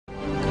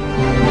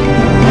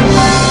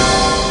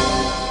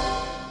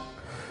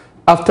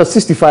After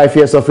 65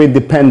 years of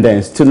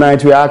independence,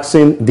 tonight we're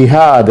asking the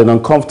hard and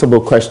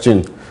uncomfortable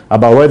question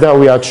about whether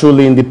we are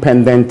truly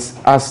independent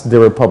as the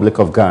Republic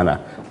of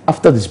Ghana.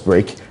 After this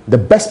break, the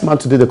best man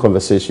to do the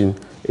conversation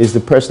is the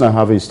person I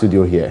have in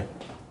studio here.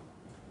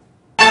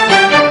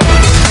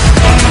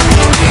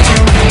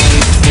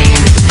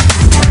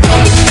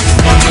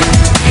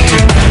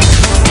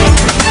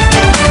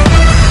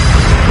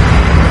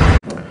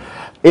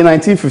 In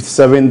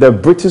 1957, the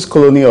British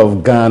colony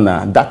of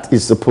Ghana, that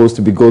is supposed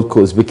to be Gold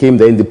Coast, became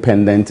the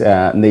independent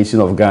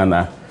nation of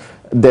Ghana.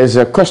 There's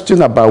a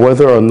question about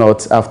whether or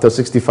not, after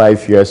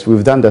 65 years,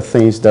 we've done the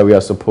things that we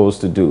are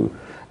supposed to do.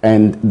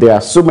 And there are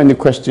so many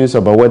questions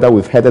about whether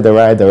we've headed the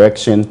right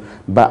direction,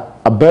 but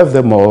above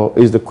them all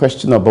is the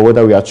question about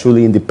whether we are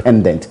truly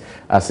independent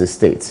as a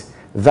state.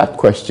 That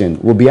question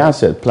will be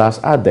answered, plus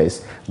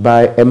others,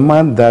 by a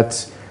man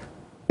that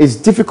is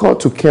difficult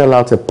to carry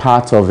out a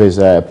part of his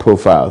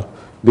profile,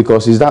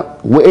 because he's done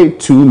way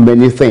too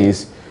many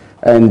things.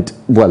 And,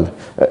 well,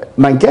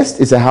 my guest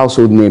is a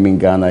household name in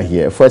Ghana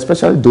here, for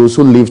especially those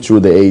who lived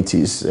through the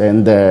 80s,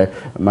 and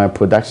my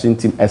production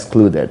team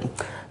excluded.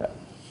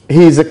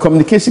 He's a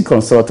communication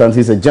consultant,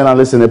 he's a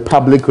journalist and a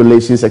public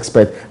relations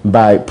expert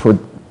by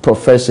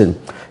profession.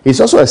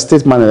 He's also a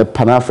statesman and a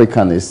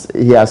Pan-Africanist.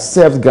 He has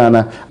served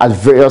Ghana at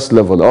various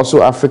levels,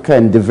 also Africa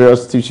and the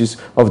various tissues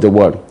of the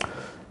world.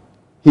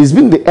 He's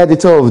been the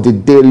editor of the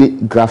Daily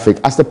Graphic,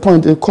 as the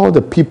point they call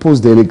the People's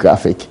Daily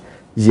Graphic.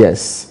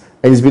 Yes.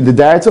 And he's been the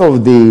director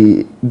of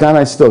the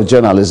Ghana Institute of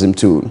Journalism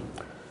too.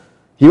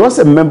 He was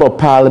a member of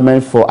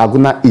parliament for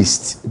Aguna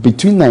East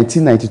between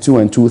 1992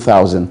 and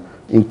 2000,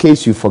 in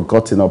case you've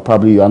forgotten or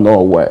probably you are not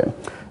aware.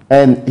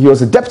 And he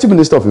was a deputy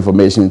minister of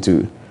information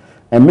too,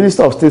 and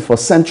minister of state for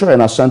Central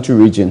and Ashanti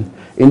region.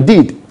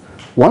 Indeed,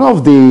 one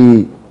of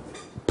the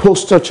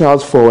poster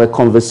childs for a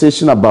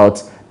conversation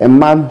about a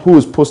man who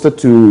is posted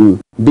to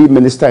be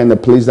minister in a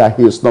place that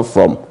he is not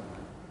from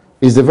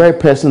is the very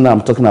person that I'm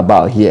talking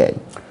about here.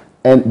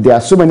 And there are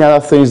so many other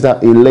things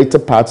that in later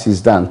parts he's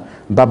done.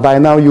 But by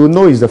now, you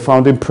know he's the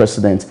founding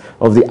president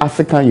of the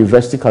African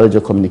University College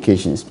of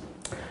Communications.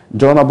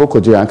 John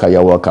Abokojianka,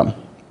 you're welcome.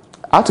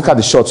 I have to cut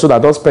it short so that I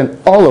don't spend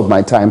all of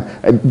my time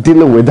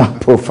dealing with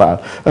that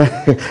profile.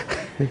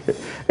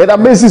 It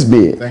amazes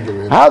me. Thank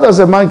you, how does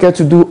a man get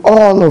to do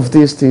all of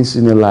these things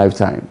in a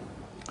lifetime?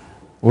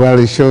 Well,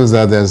 it shows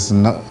that there's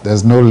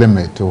no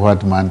limit to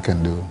what man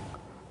can do.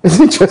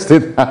 It's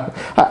interesting.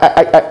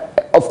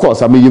 Of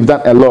course, I mean, you've done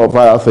a lot of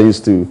other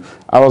things too.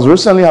 I was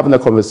recently having a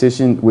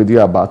conversation with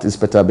you about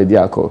Inspector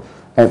Bediako.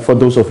 And for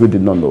those of you who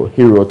did not know,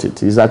 he wrote it.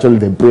 He's actually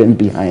the brain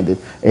behind it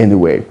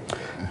anyway.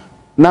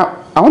 Now,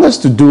 I want us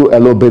to do a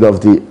little bit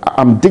of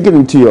I'm digging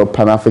into your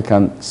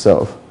Pan-African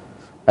self.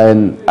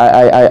 And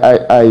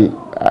I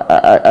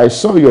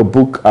saw your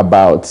book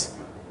about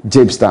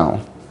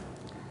Jamestown.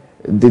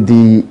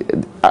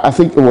 I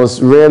think it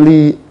was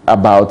really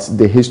about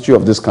the history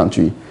of this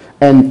country.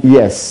 And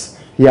yes,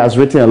 he has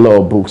written a lot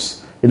of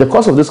books. In the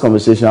course of this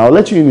conversation, I'll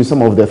let you know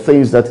some of the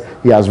things that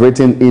he has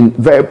written in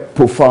very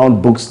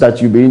profound books that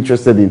you'll be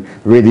interested in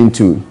reading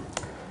too.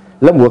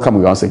 Let me welcome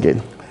you once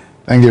again.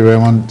 Thank you very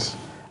much.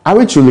 Are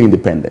we truly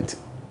independent?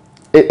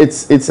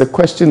 It's a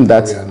question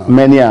that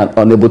many are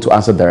unable to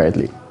answer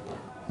directly.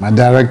 My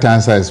direct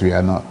answer is we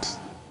are not.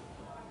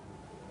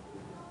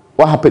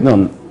 What happened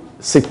on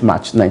 6th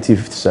March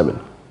 1957?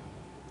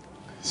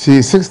 See,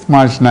 6th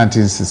March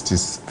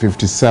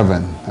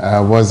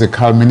 1957 was the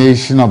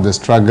culmination of the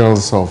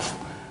struggles of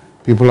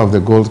people of the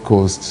Gold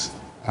Coast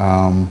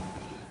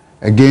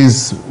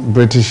against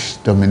British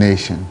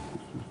domination.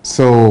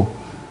 So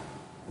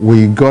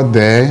we got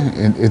there,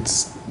 and it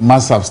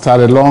must have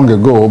started long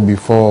ago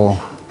before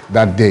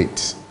that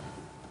date.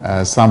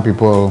 Some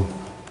people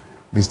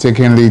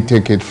mistakenly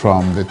take it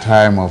from the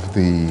time of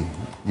the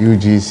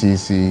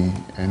UGCC,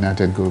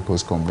 United Gold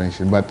Coast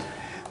Convention, but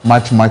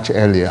much, much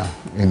earlier.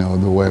 You know,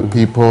 there were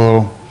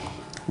people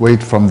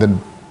from the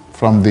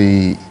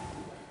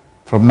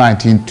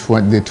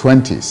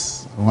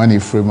 1920s when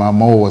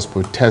Ifrimamo was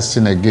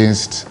protesting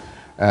against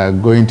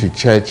going to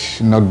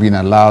church, not being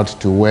allowed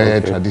to wear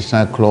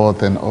traditional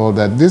cloth and all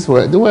that.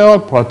 They were all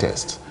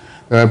protests.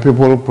 There were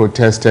people who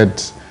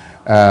protested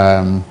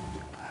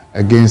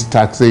against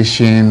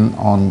taxation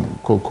on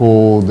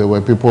cocoa. There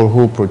were people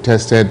who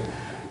protested,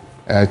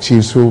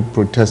 chiefs who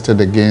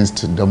protested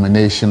against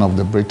domination of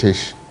the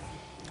British.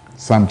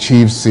 Some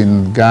chiefs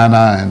in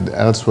Ghana and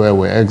elsewhere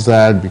were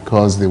exiled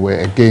because they were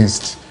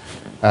against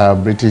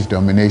British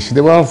domination. They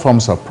were all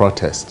forms of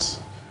protests,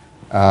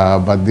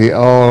 but they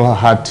all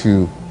had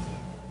to,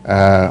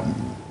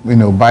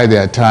 buy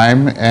their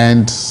time.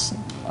 And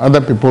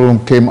other people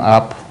came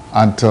up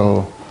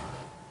until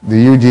the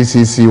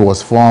UGCC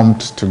was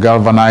formed to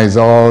galvanize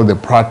all the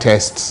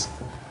protests.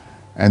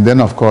 And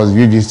then, of course,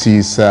 UGC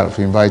itself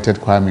invited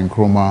Kwame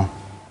Nkrumah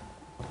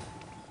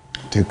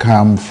to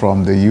come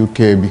from the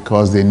UK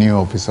because they knew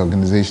of his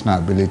organizational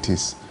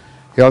abilities.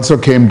 He also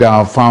came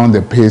down, found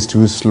the pace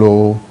too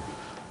slow,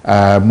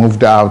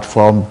 moved out,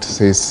 formed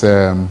his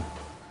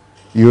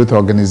youth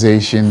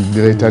organization,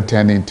 later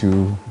turned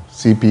into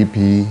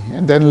CPP,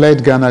 and then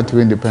led Ghana to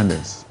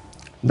independence.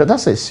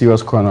 That's a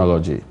serious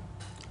chronology.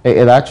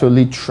 It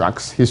actually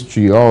tracks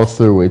history all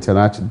through it and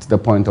actually to the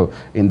point of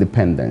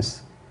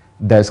independence.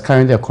 There's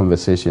currently a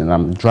conversation,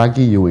 I'm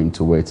dragging you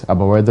into it,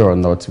 about whether or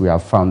not we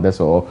have founders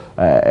or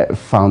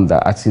founder.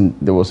 I think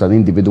there was an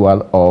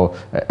individual or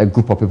a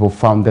group of people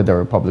founded the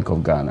Republic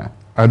of Ghana.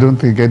 I don't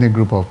think any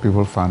group of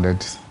people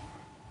founded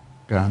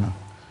Ghana.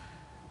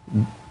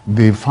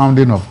 The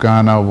founding of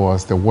Ghana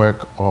was the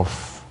work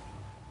of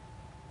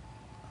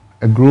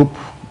a group,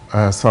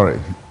 a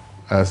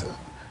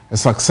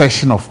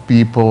succession of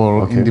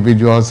people,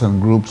 individuals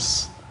and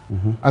groups.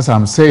 As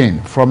I'm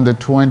saying, from the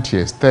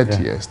 20th,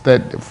 30th,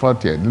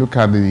 40th, look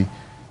at the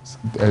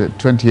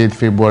 28th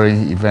February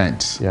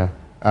event.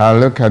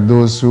 Look at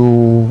those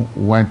who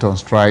went on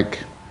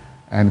strike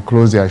and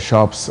closed their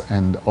shops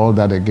and all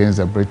that against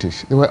the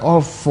British. They were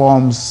all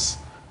forms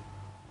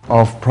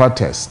of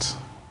protest.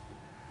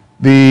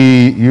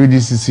 The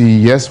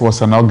UGCC, yes,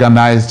 was an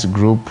organized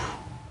group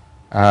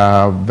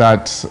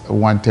that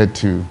wanted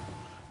to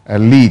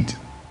lead,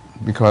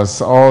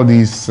 because all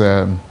these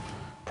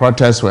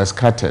protests were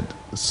scattered.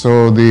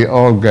 So they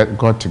all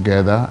got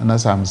together, and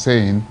as I'm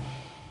saying,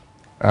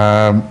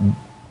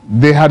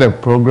 they had a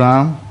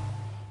program.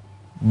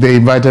 They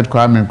invited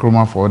Kwame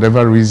Nkrumah for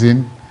whatever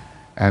reason,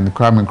 and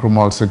Kwame Nkrumah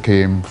also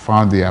came,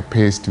 found their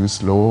pace too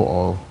slow,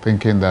 or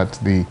thinking that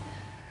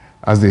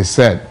as they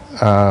said,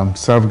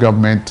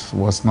 self-government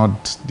was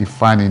not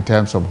defined in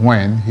terms of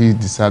when. He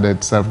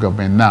decided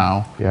self-government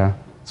now.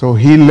 So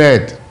he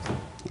led.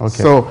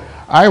 So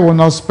I will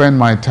not spend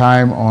my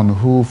time on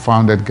who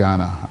founded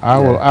Ghana.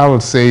 I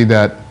will say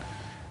that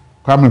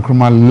Kwame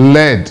Nkrumah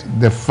led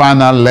the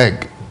final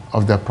leg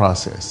of the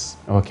process.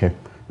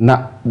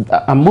 Now,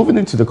 I'm moving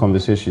into the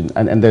conversation,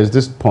 and there's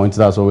this point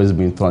that's always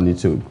been thrown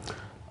into.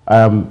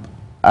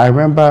 I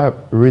remember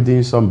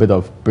reading some bit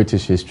of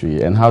British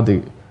history and how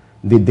they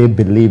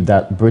believed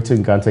that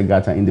Britain granted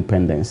Ghana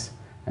independence,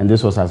 and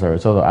this was as a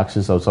result of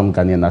actions of some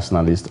Ghanaian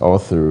nationalists, all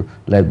through,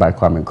 led by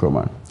Kwame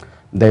Nkrumah.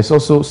 There's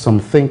also some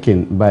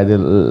thinking by the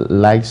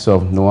likes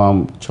of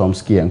Noam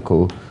Chomsky and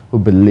co, who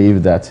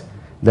believe that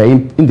the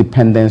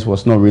independence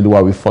was not really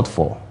what we fought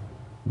for,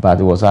 but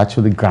it was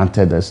actually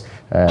granted as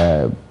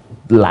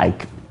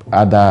like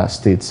other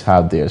states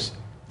have theirs.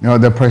 No,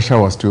 the pressure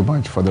was too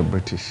much for the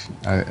British.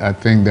 I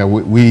think that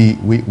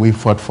we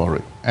fought for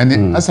it.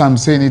 And as I'm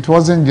saying, it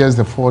wasn't just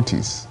the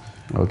 40s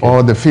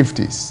or the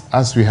 50s,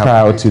 as we have.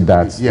 Prior to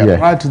that.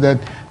 Prior to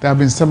that, there have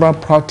been several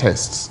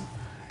protests.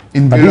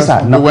 But these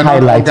are not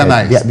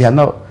highlighted. They are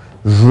not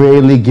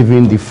really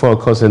giving the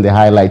focus and the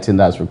highlighting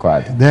that's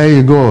required. There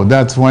you go.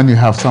 That's when you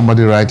have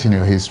somebody writing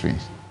your history.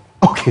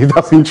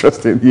 That's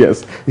interesting.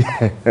 Yes.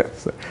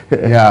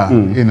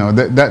 You know,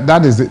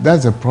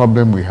 that's a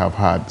problem we have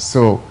had.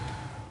 So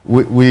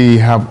we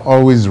have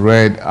always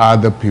read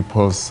other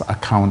people's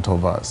account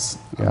of us.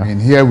 I mean,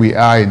 here we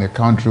are in a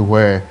country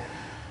where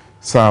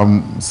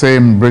some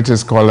same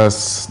British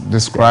scholars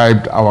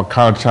described our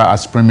culture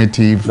as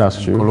primitive,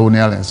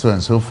 colonial, and so on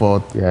and so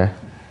forth.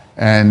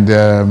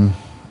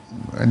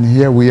 And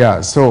here we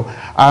are. So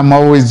I'm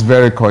always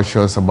very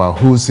cautious about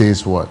who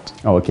says what.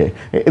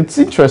 It's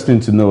interesting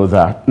to know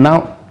that.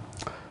 Now,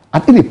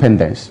 at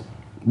independence,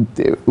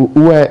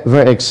 we're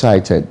very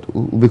excited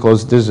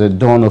because there's a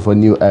dawn of a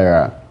new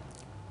era.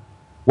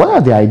 What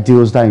are the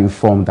ideals that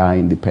informed our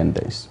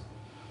independence?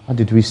 What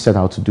did we set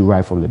out to do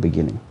right from the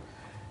beginning?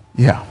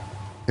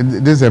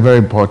 This is a very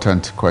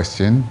important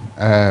question.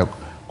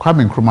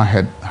 Kwame Nkrumah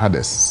had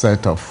a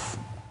set of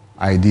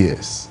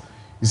ideas.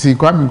 You see,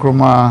 Kwame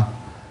Nkrumah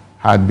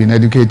had been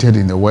educated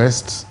in the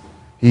West.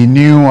 He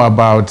knew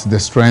about the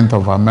strength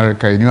of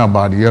America. He knew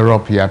about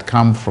Europe. He had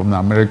come from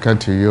America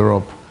to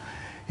Europe.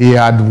 He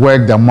had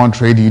worked among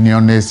trade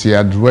unionists. He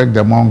had worked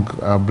among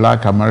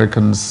black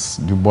Americans,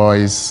 Du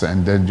Bois,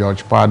 and then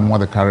George Padmore,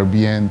 the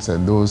Caribbeans,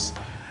 and those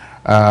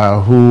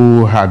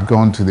who had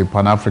gone to the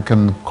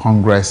Pan-African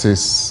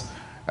Congresses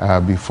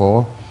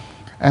before.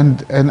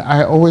 And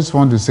I always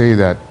want to say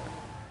that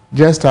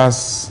just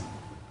as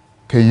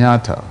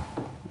Kenyatta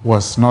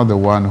was not the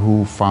one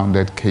who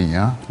founded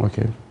Kenya,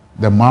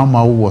 the Mau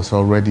Mau was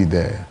already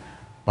there,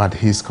 but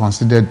he's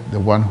considered the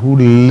one who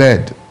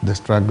led the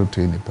struggle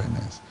to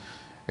independence.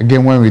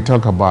 Again, when we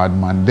talk about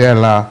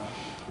Mandela,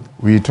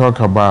 we talk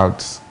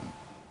about,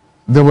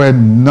 there were a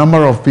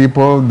number of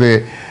people.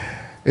 The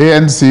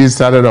ANC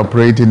started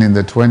operating in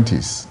the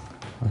 20s,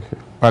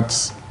 but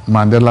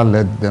Mandela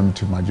led them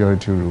to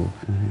majority rule.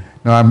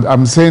 Now,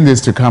 I'm saying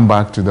this to come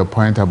back to the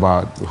point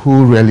about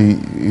who really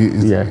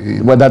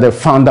is... Whether the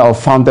founder or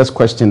founders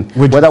question,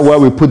 whether where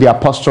we put the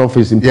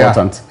apostrophe is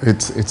important.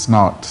 It's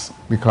not,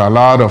 because a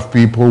lot of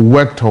people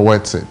work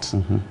towards it.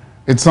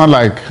 It's not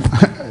like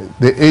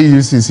the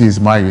AUCC is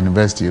my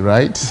university,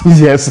 right?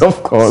 Yes,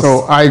 of course.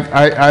 So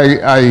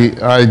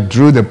I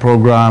drew the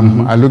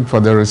program, I looked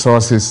for the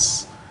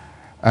resources,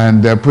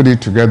 and put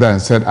it together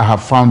and said, I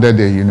have founded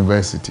a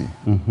university.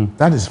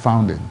 That is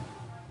founding.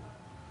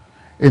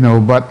 You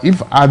know, but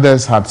if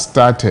others had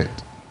started,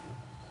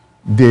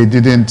 they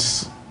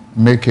didn't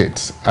make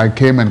it. I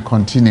came and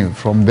continued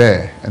from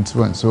there, and so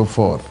on and so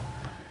forth.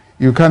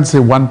 You can't say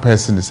one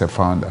person is a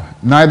founder.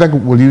 Neither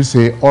will you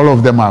say all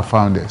of them are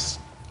founders.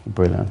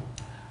 Brilliant.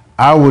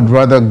 I would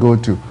rather go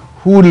to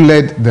who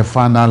led the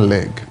final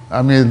leg.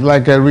 I mean,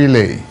 like a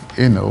relay,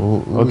 you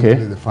know, who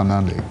led the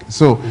final leg.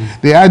 So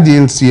the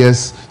ideals,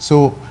 yes.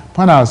 So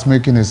point I was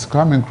making is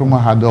Kwame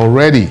Nkrumah had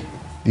already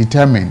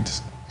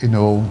determined, you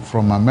know,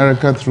 from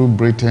America through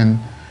Britain,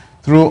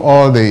 through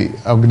all the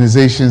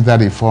organizations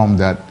that he formed,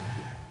 that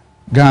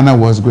Ghana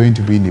was going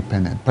to be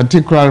independent,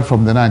 particularly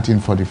from the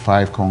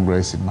 1945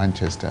 Congress in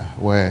Manchester,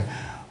 where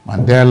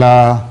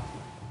Jomo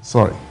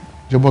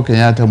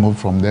Kenyatta moved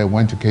from there,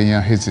 went to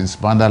Kenya, Hastings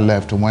Banda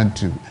left and went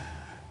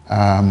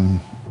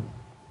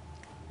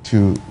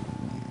to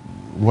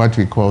what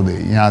we call the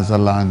Nyanza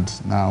land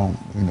now,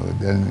 you know,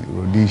 then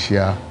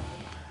Rhodesia.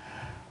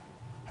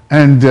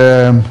 And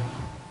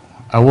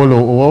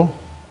Awolowo,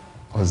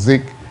 or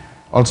Zik,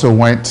 also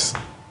went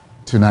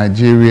to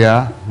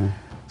Nigeria.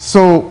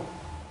 So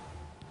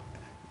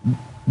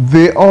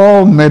they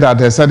all met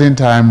at a certain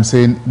time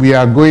saying, we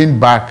are going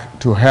back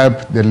to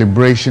help the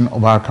liberation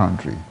of our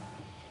country.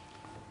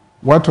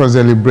 What was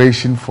the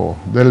liberation for?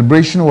 The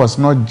liberation was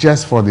not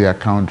just for their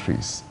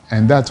countries.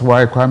 And that's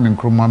why Kwame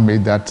Nkrumah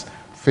made that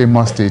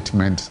famous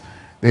statement,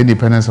 the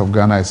independence of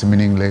Ghana is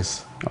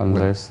meaningless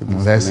unless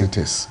it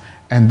is.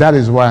 And that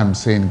is why I'm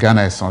saying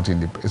Ghana is not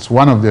independent. It's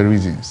one of the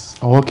reasons.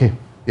 Oh, okay.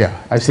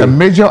 Yeah, it's a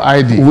major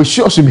idea. We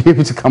sure should be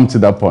able to come to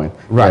that point.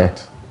 Right.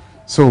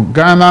 Yeah. So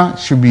Ghana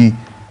should be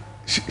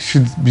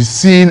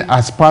seen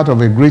as part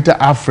of a greater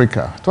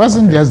Africa. It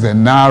wasn't just the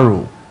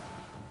narrow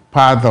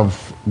path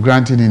of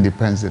granting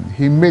independence.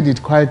 He made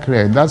it quite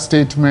clear. That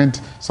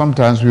statement,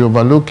 sometimes we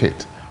overlook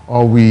it,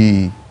 or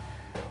we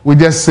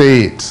just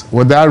say it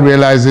without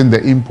realizing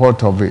the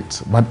import of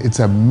it. But it's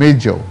a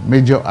major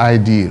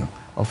ideal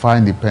of our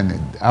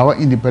independence. Our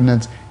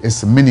independence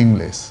is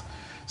meaningless.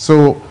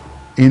 So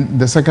in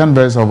the second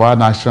verse of our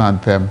national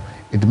anthem,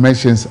 it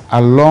mentions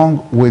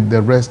along with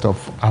the rest of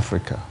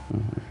Africa.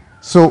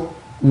 So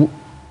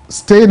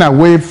staying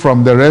away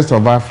from the rest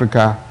of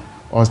Africa,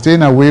 or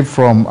staying away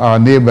from our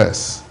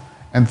neighbors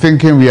and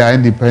thinking we are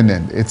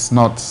independent, it's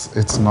not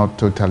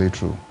totally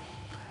true.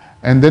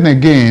 And then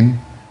again,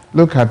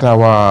 look at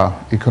our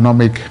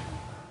economic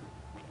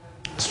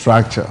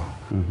structure,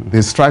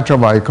 the structure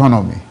of our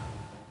economy.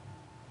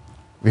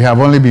 We have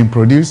only been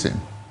producing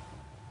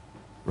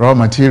raw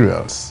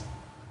materials.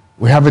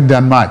 We haven't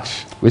done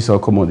much. We sell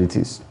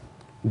commodities,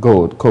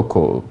 gold,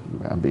 cocoa,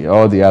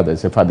 all the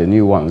others, in fact the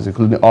new ones,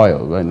 including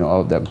oil, and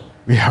all of them.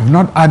 We have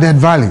not added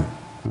value.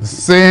 The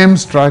same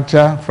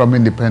structure from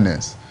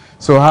independence.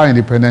 So how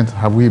independent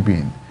have we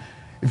been?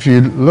 If you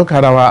look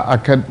at our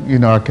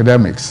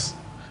academics,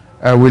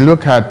 we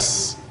look at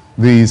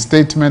the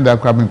statement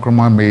that Kwame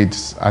Nkrumah made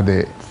at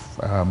the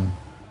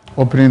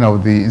opening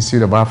of the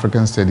Institute of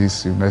African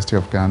Studies, University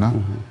of Ghana,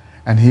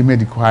 and he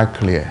made it quite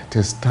clear it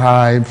is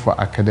time for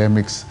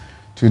academics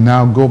to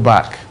now go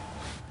back,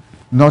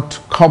 not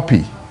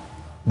copy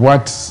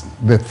what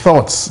the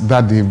thoughts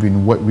that we've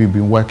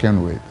been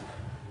working with,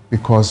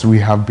 because we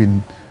have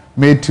been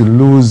made to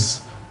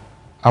lose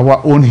our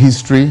own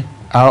history,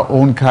 our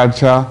own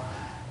culture,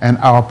 and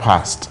our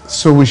past.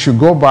 So we should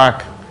go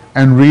back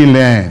and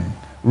relearn,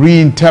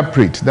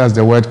 reinterpret, that's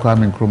the word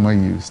Kwame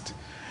Nkrumah used.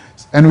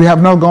 And we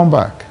have not gone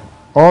back.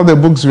 All the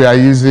books we are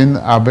using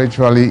are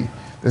virtually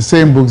the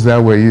same books that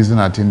we're using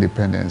at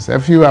independence. A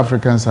few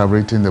Africans have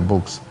written the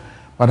books,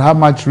 but how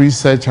much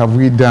research have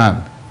we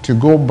done to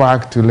go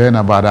back to learn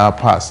about our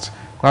past?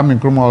 Kwame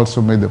Nkrumah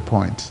also made the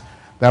point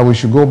that we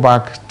should go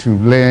back to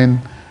learn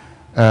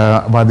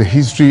about the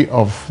history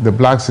of the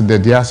blacks in the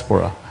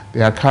diaspora,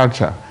 their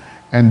culture,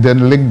 and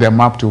then link them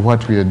up to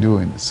what we are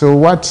doing. So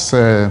what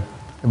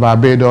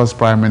Barbados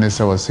Prime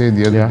Minister was saying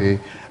the other day,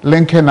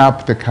 linking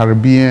up the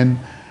Caribbean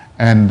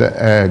and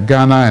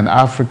Ghana and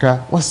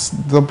Africa was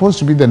supposed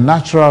to be the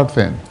natural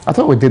thing. I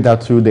thought we did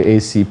that through the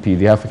ACP,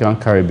 the African,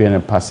 Caribbean,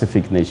 and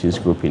Pacific Nations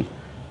grouping.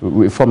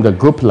 We formed a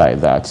group like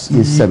that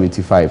in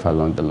 75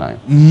 along the line.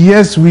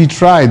 Yes, we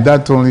tried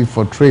that only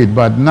for trade,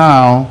 but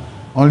now,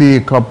 only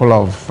a couple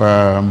of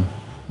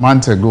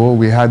months ago,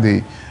 we had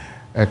the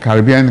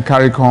Caribbean,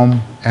 CARICOM,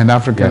 and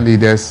African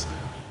leaders,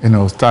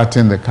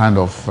 starting the kind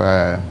of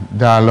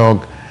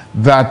dialogue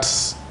that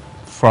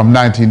from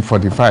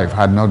 1945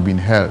 had not been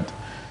held.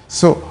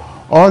 So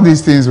all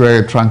these things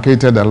were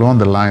truncated along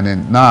the line,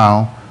 and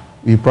now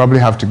we probably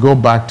have to go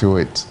back to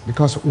it,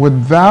 because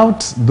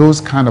without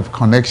those kind of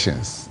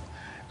connections,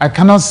 I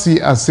cannot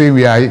see us saying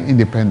we are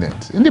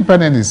independent.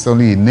 Independent is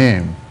only a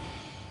name.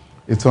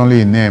 It's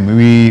only a name.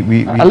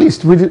 At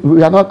least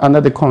we are not under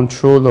the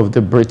control of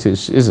the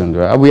British, isn't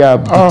it? We are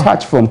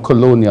detached from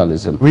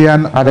colonialism. We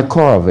are at the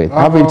core of it,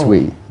 haven't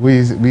we?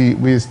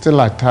 We're still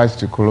attached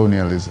to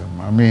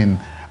colonialism. I mean,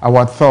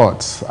 our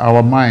thoughts,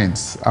 our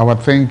minds, our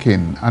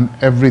thinking, and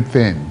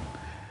everything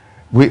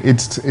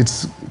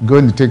It's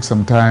going to take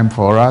some time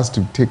for us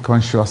to take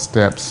conscious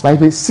steps.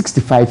 Like it's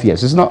 65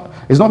 years. It's not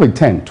been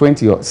 10,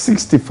 20 or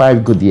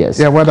 65 good years.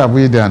 Yeah, what have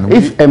we done?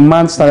 If a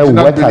man started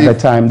work at the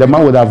time, the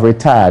man would have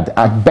retired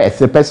at birth.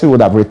 The person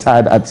would have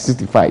retired at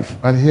 65.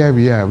 But here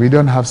we are. We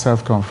don't have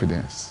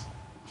self-confidence.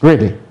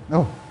 Really?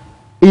 No.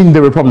 In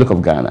the Republic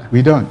of Ghana?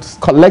 We don't.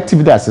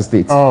 Collectively as a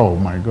state? Oh,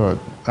 my God.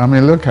 I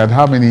mean, look at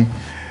how many...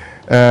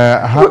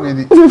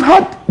 We've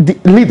had the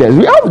leaders.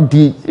 We have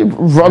the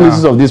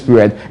Rollinses of this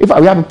period. In fact,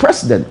 we have a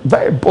president.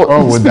 Very bold.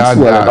 Oh, without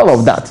that, all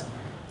of that.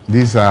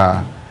 These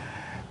are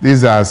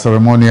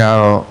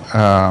ceremonial.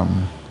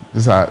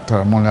 These are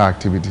ceremonial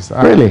activities.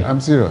 Really?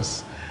 I'm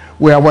serious.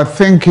 Our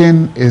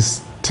thinking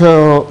is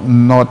still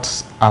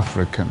not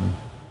African.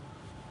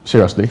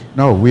 Seriously?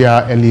 No, we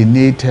are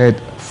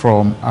alienated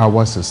from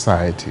our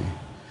society.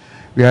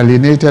 We are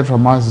alienated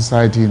from our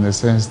society in the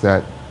sense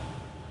that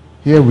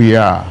here we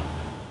are.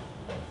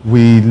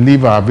 We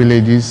leave our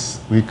villages,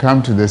 we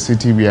come to the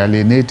city, we are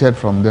alienated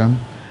from them.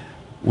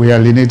 We are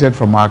alienated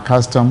from our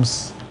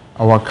customs,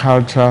 our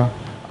culture,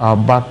 our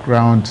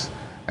background.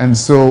 And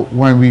so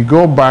when we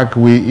go back,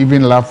 we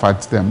even laugh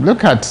at them.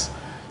 Look at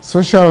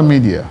social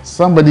media.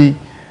 Somebody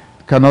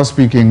cannot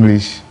speak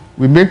English.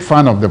 We make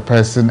fun of the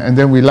person, and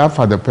then we laugh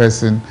at the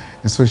person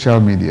in social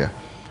media.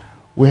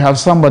 We have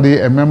somebody,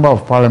 a member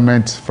of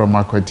parliament from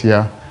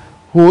Akwatia,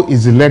 who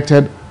is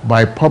elected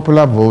by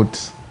popular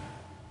vote,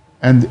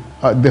 and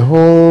the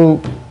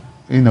whole,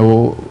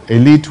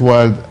 elite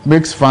world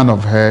makes fun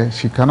of her.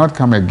 She cannot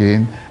come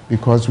again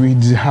because we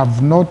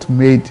have not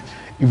made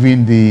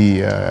even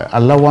the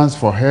allowance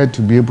for her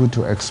to be able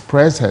to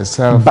express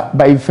herself.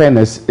 But in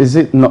fairness, is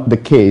it not the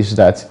case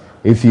that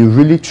if you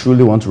really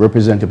truly want to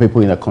represent the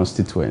people in a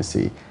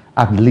constituency,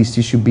 at least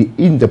you should be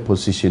in the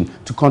position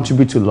to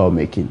contribute to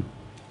lawmaking?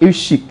 If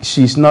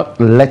she's not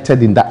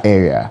elected in that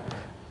area,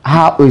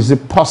 how is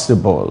it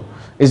possible?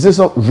 Is this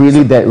not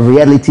really the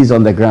realities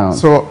on the ground?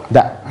 So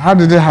how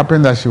did it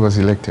happen that she was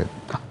elected?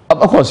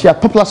 Of course, she had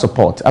popular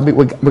support. I mean,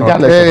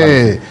 regardless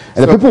okay. of her.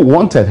 And the people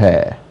wanted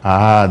her.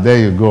 Ah, there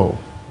you go.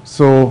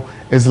 So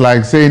it's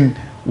like saying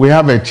we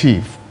have a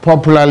chief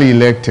popularly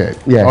elected,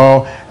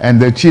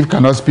 and the chief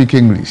cannot speak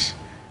English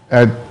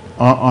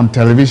on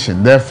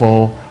television.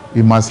 Therefore,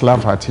 we must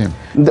laugh at him.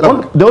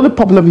 The only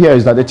problem here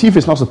is that the chief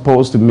is not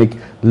supposed to make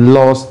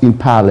laws in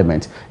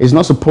parliament. It's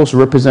not supposed to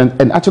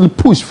represent and actually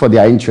push for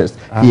their interest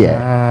here.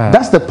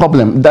 That's the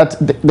problem. That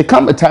there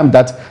comes a time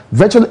that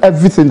virtually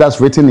everything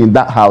that's written in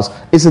that house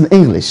is in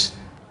English.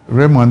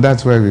 Raymond,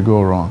 that's where we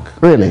go wrong.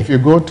 Really? If you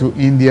go to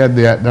India,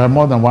 there are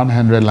more than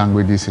 100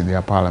 languages in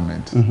their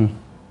parliament.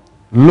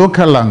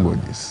 Local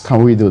languages.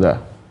 Can we do that?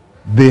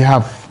 They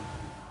have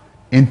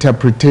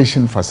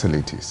interpretation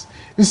facilities.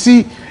 You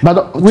see,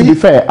 but to be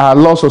fair, our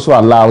laws also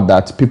allow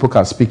that people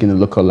can speak in the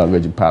local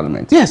language in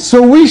parliament. Yes,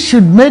 so we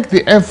should make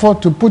the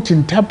effort to put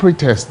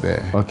interpreters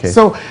there. Okay.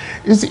 So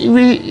you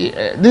see,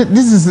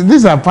 this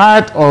is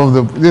part of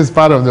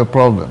the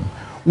problem.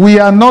 We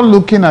are not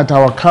looking at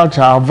our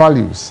culture, our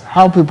values,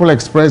 how people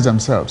express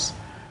themselves.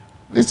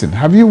 Listen,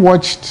 have you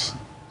watched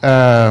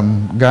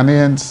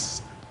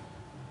Ghanaians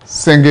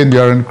singing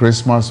during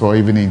Christmas or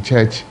even in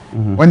church?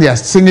 When they are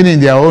singing in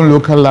their own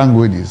local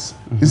languages,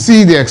 you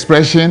see the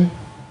expression.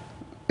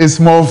 It's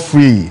more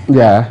free.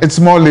 Yeah. It's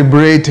more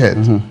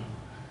liberated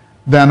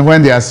than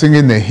when they are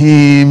singing the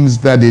hymns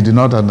that they do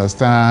not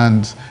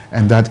understand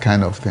and that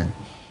kind of thing.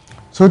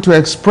 So to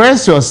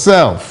express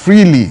yourself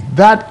freely,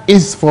 that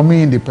is for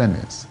me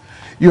independence.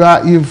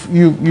 You've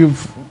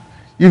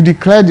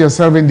declared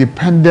yourself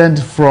independent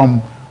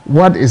from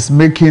what is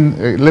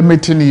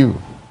limiting you.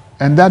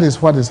 And that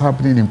is what is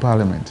happening in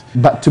Parliament.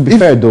 But to be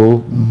fair,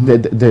 though,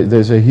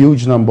 there's a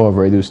huge number of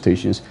radio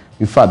stations.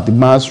 In fact, the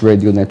mass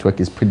radio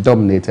network is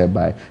predominated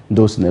by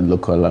those in the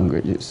local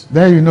languages.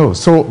 There you know.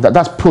 So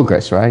that's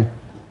progress, right?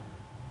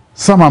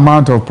 Some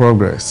amount of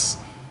progress.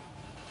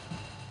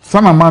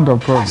 Some amount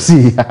of progress.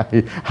 See,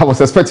 I was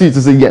expecting you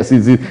to say yes.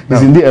 It's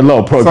indeed a lot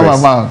of progress.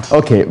 Some amount.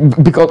 Okay,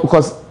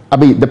 because I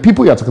mean, the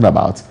people you're talking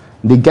about,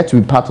 they get to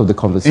be part of the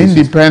conversation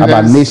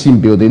about nation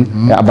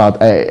building, about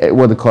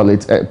what they call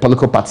it,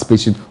 political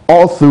participation,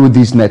 all through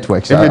these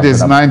networks. If it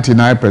is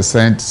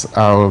 99%,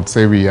 I will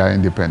say we are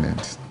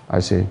independent.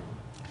 I see.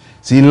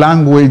 See,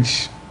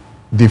 language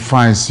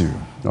defines you.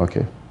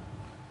 Okay.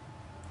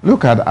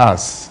 Look at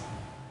us.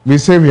 We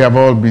say we have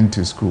all been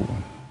to school.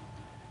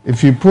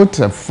 If you put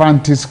a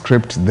fancy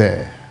script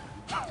there,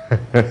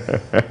 you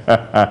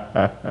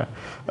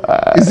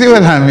see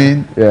what I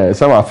mean? Yeah,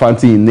 some are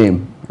fancy in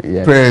name.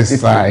 Yes.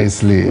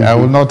 Precisely. I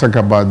will not talk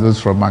about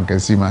those from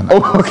Mankesima.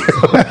 Oh, okay.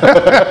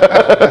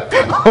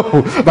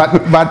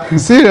 but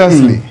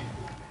seriously,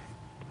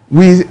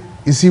 we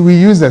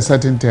use a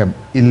certain term,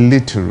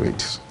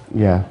 illiterate.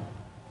 Yeah.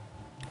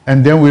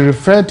 And then we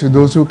refer to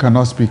those who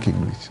cannot speak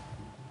English.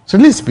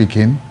 Strictly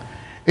speaking,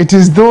 it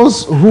is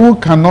those who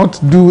cannot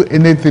do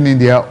anything in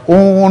their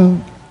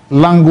own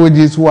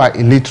languages who are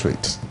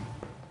illiterate.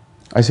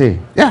 I see.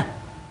 Yeah.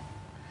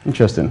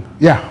 Interesting.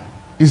 Yeah.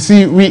 You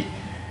see,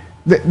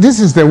 this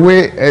is the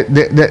way,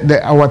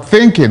 our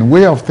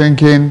way of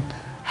thinking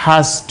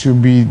has to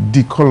be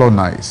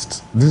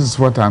decolonized. This is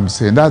what I'm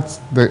saying. That's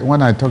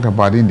when I talk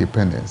about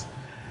independence.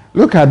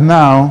 Look at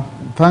now,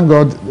 thank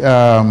God,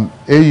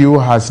 AU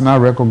has now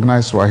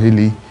recognized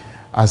Swahili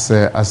as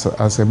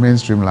a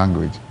mainstream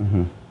language.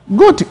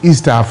 Go to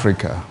East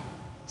Africa.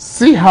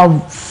 See how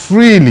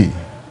freely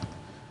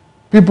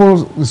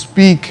people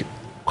speak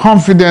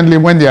confidently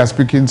when they are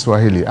speaking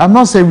Swahili. I'm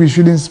not saying we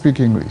shouldn't speak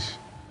English,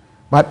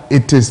 but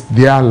it is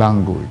their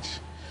language.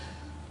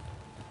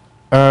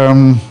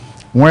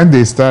 When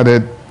they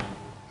started,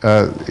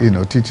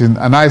 teaching,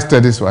 and I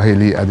studied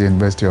Swahili at the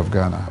University of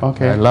Ghana.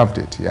 Okay. I loved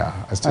it, yeah.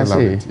 I still love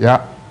it,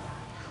 yeah.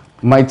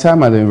 My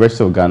time at the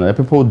University of Ghana,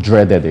 people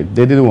dreaded it.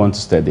 They didn't want to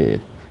study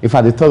it. In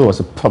fact, they thought it was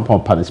a proper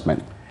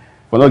punishment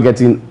for not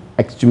getting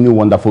extremely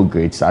wonderful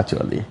grades,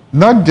 actually.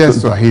 Not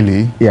just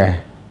Swahili. Yeah.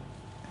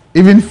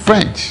 Even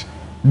French.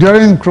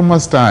 During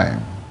Nkrumah's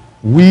time,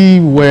 we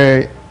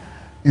were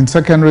in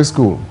secondary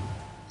school.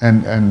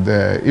 And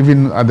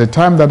even at the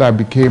time that I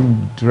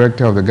became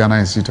director of the Ghana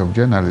Institute of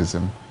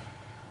Journalism,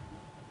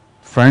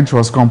 French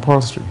was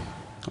compulsory.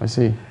 I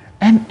see.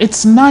 And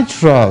it's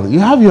natural. You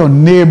have your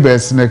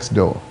neighbors next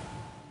door.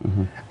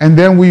 And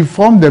then we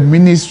formed the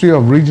Ministry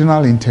of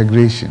Regional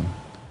Integration.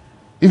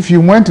 If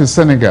you went to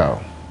Senegal,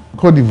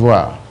 Cote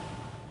d'Ivoire,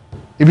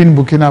 even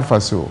Burkina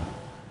Faso,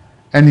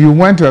 and you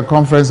went to a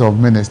conference of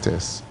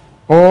ministers,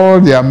 all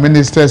their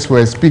ministers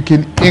were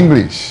speaking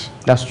English.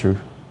 That's true.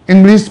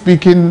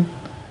 English-speaking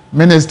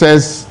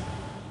ministers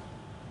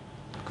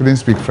couldn't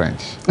speak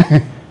French.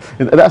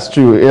 That's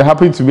true. It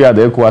happened to me at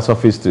the ECOWAS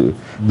office too.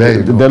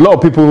 There are a lot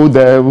of people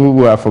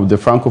who are from the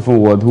Francophone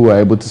world who are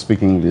able to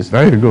speak English.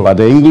 There you go. But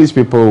the English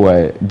people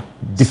were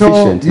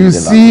deficient. So you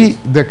see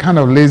the kind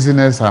of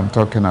laziness I'm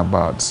talking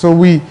about. So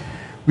we've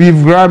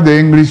grabbed the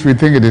English, we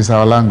think it is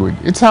our language.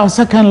 It's our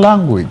second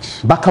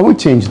language. But can we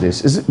change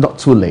this? Is it not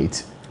too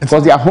late?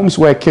 Because there are homes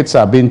where kids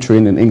are being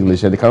trained in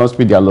English and they cannot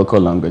speak their local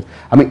language.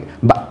 I mean,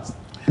 but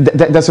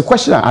there's a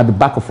question at the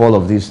back of all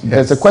of this. Yes.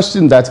 There's a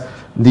question that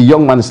the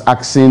young man is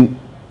asking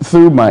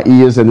through my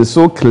ears, and it's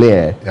so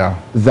clear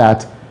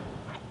that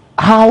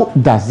how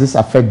does this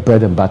affect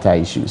bread and butter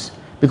issues?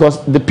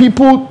 Because the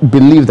people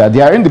believe that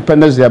their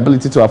independence, their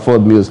ability to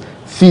afford meals,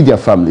 feed their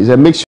families,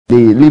 and make sure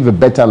they live a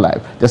better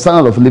life. The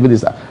standard of living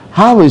is,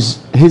 how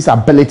is his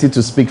ability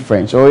to speak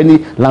French or any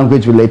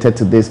language related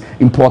to this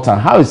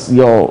important? How is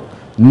your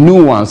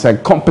nuance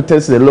and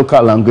competence in the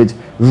local language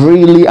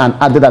really an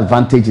added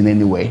advantage in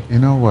any way? You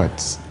know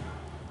what?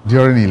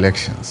 During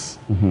elections,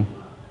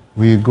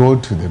 we go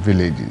to the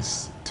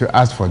villages to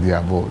ask for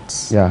their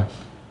votes. Yeah.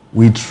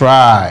 We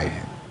try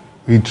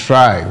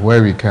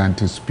where we can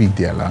to speak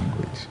their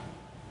language.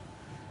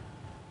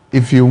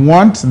 If you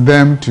want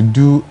them to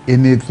do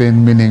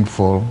anything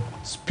meaningful,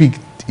 speak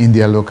in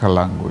their local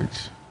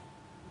language.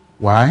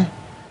 Why?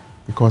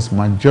 Because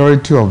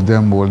majority of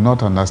them will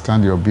not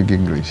understand your big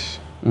English.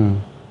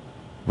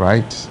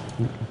 Right?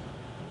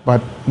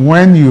 But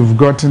when you've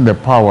gotten the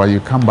power, you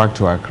come back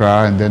to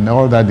Accra, and then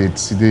all that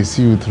they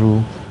see you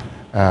through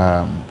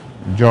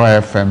Joy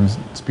FM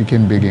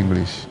speaking big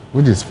English,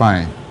 which is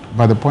fine.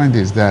 But the point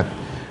is that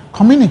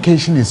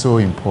communication is so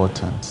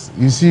important.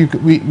 You see,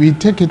 we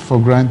take it for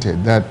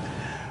granted that,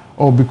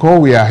 oh, because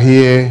we are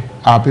here,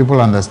 our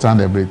people understand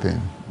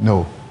everything.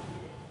 No.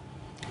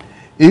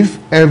 If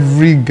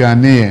every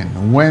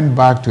Ghanaian went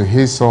back to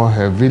his or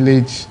her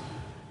village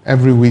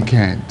every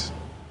weekend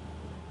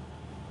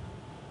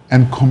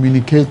and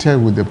communicated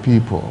with the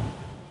people,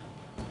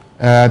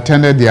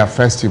 attended their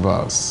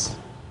festivals,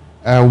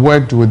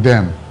 worked with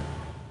them,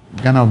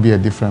 Ghana will be a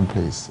different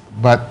place.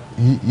 But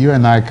you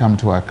and I come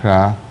to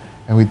Accra,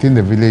 and we think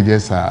the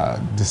villages are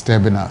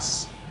disturbing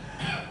us.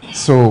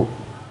 So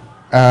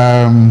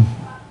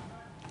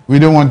we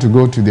don't want to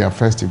go to their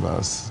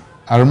festivals.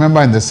 I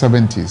remember in the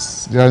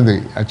 70s, during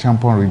the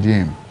Achampon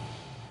regime,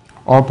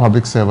 all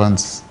public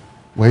servants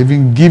were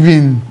even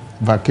given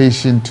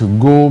vacation to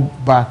go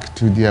back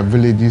to their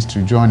villages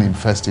to join in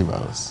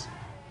festivals.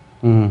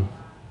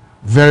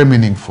 Very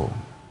meaningful.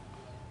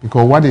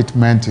 Because what it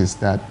meant is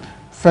that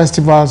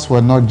festivals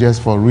were not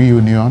just for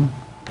reunion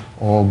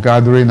or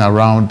gathering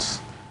around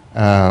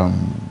their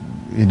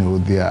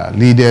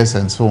leaders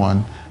and so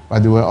on,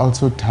 but there were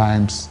also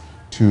times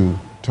to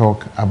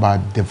talk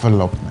about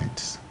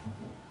development.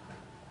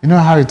 You know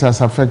how it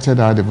has affected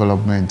our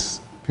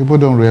development? People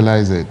don't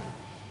realize it.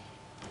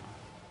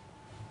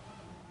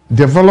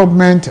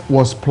 Development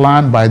was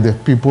planned by the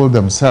people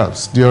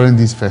themselves during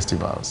these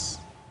festivals.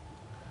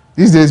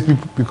 These days,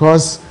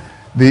 because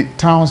the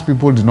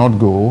townspeople do not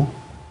go,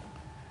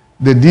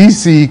 the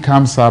DC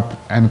comes up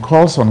and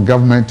calls on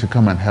government to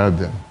come and help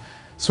them.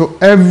 So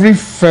every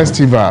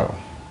festival,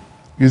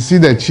 you see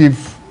the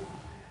chief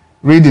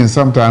reading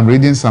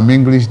some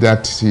English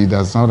that he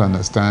does not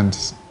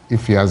understand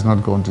if he has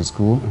not gone to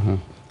school,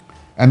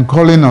 and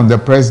calling on the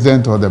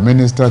president or the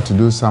minister to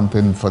do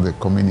something for the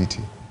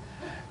community.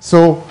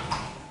 So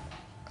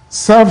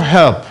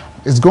self-help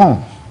is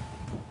gone.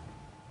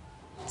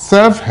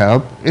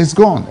 Self-help is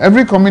gone.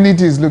 Every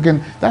community is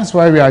looking. That's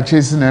why we are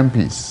chasing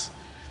MPs.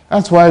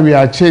 That's why we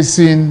are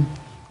chasing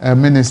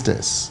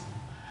ministers.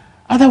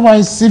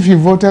 Otherwise, if you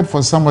voted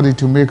for somebody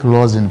to make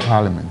laws in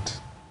Parliament,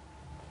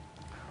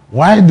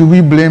 why do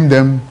we blame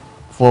them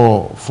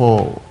for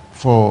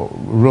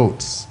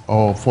roads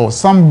or for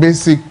some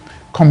basic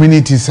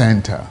community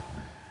center,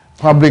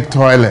 public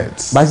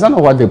toilets? But it's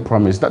not what they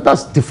promised.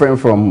 That's different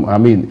from, I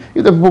mean,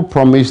 if the people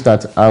promise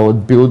that I will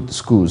build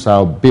schools,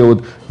 I'll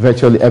build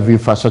virtually every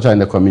infrastructure in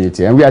the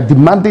community, and we are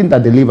demanding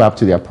that they live up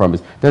to their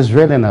promise, there's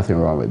really nothing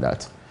wrong with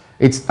that.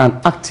 It's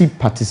an active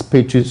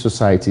participatory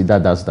society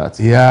that does that.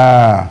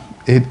 Yeah,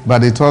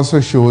 but it also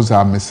shows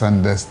our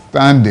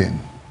misunderstanding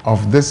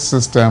of this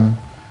system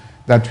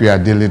that we are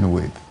dealing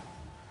with.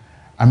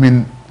 I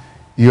mean,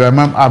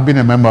 I've been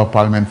a member of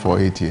parliament for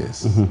 8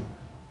 years.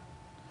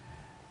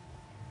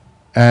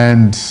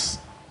 And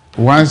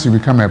once you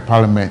become a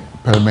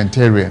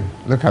parliamentarian,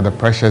 look at the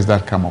pressures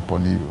that come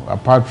upon you,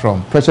 apart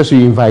from... Pressures you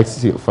invite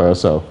for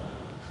yourself.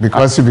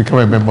 Because you become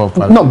a member of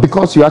parliament. No,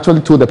 because you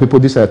actually told the people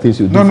these are the things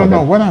you do for them.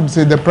 No. What I'm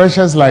saying, the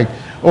pressures like,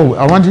 oh,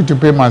 I want you to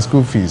pay my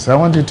school fees. I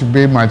want you to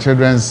pay my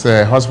children's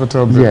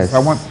hospital bills.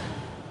 Yes.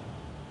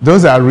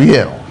 Those are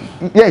real.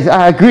 Yes,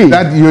 I agree.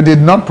 That you did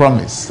not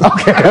promise.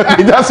 Okay,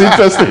 that's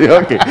interesting.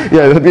 Okay,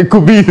 yeah, it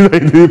could be that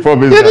you didn't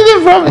promise. You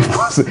didn't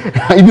promise.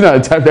 Even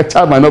at the time, the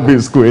child might not be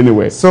in school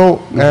anyway.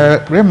 So,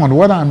 Raymond,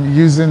 what I'm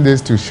using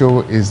this to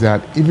show is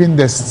that even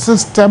the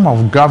system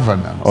of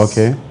governance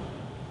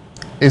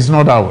is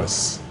not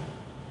ours.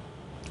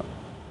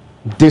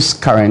 This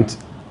current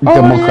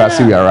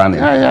democracy we are running.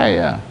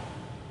 Yeah.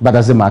 But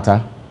does it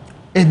matter?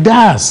 It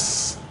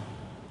does.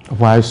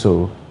 Why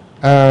so?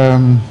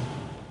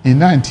 In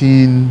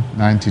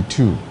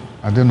 1992,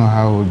 I don't know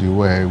how old you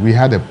were, we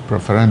had a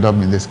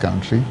referendum in this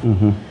country.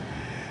 The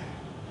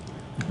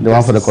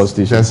one for the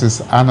Constitution. This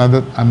is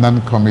another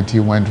committee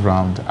went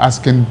around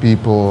asking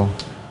people,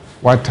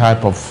 what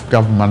type of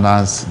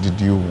governance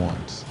did you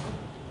want?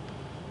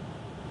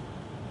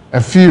 A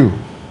few,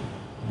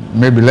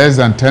 maybe less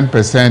than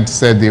 10%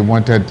 said they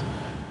wanted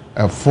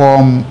a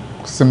form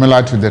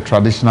similar to the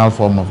traditional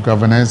form of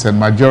governance, and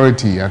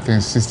majority, I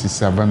think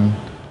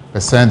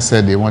 67%,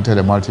 said they wanted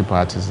a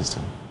multi-party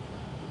system.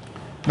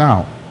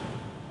 Now,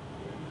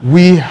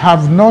 we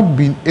have not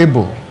been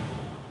able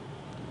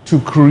to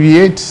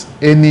create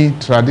any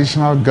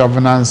traditional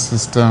governance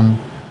system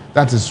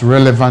that is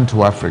relevant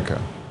to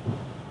Africa.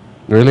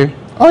 Really?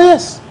 Oh,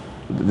 yes.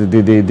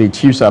 The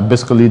chiefs are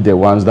basically the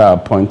ones that are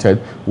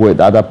appointed with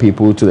other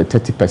people to the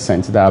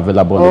 30% that are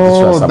available on the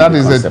District Assembly. That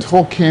is concept. A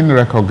token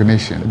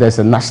recognition. There's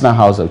a National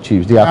House of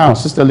Chiefs. They are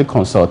consistently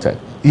consulted.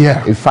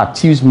 Yeah. In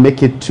fact, chiefs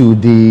make it to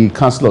the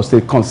Council of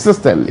State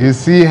consistently. You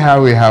see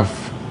how we have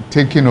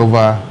taken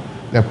over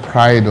the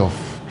pride of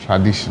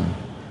tradition.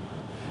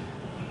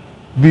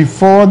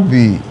 Before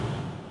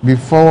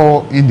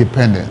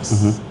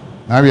independence,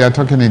 now we are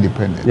talking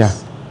independence. Yeah.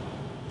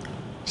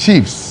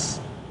 Chiefs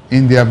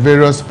in their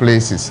various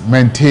places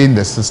maintain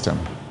the system.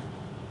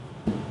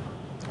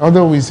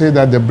 Although we say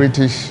that the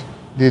British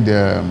did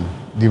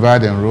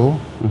divide and rule,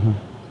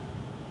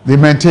 they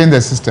maintained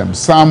the system.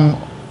 Some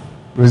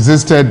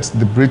resisted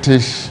the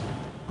British,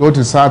 go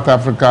to South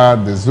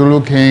Africa, the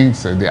Zulu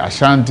kings, the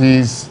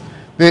Ashantis.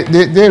 They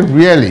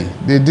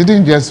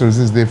didn't just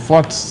resist, they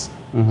fought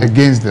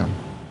against them.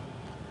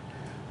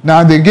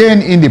 Now they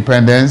gain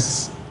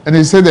independence, and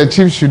they say the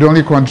chiefs should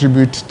only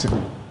contribute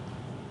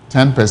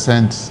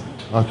 10%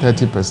 or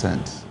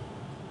 30%.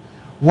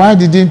 Why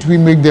didn't we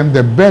make them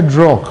the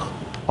bedrock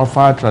of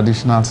our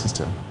traditional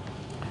system?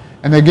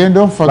 And again,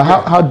 don't forget...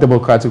 But how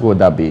democratic would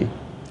that be?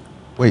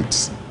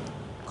 Wait.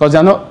 Because they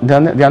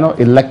are not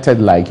elected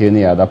like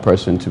any other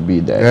person to be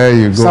there. There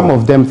you go. Some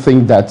of them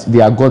think that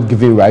they are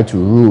God-given right to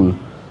rule.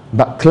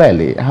 But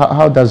clearly,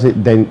 how does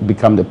it then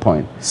become the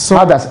point? So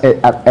how does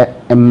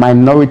a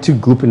minority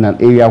group in an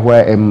area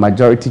where a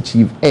majority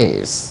chief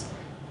is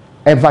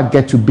ever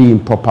get to be in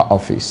proper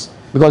office?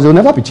 Because they'll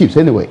never be chiefs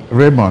anyway.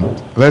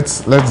 Raymond,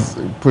 let's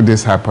put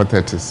this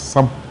hypothesis.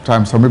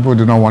 Sometimes some people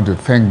do not want to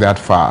think that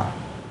far.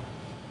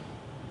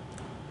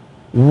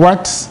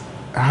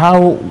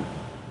 How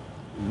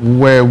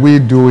were we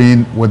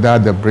doing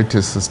without the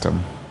British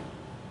system?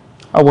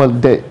 Well,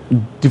 the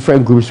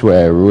different groups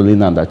were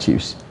ruling under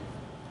chiefs.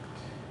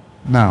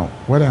 Now,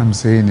 what I'm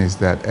saying is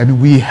that,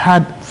 and we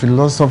had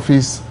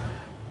philosophies,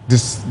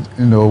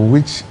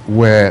 which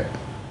were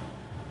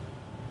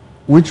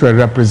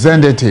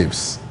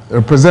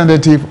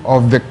representative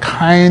of the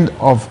kind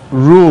of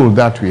rule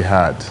that we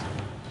had.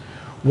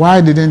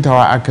 Why didn't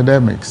our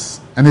academics,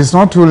 and it's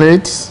not too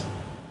late,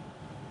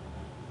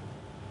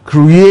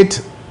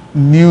 create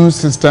new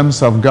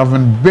systems of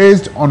government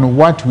based on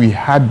what we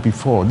had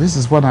before? This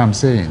is what I'm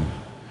saying.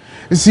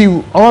 You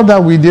see, all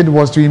that we did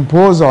was to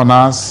impose on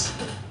us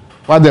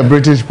what the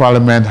British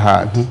Parliament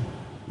had.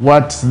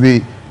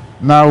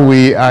 Now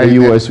we are the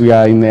US, we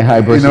are in a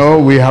hybrid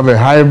system. We have a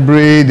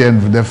hybrid,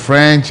 and the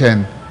French,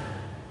 and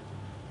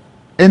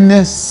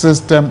any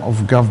system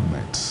of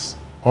government,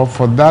 or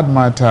for that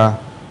matter,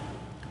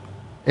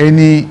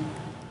 any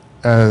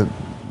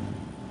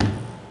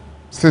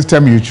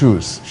system you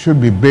choose,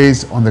 should be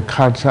based on the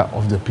culture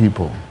of the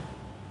people.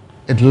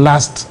 it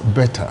lasts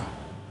better.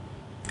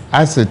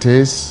 As it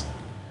is,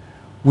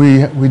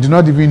 we do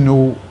not even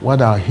know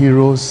what our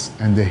heroes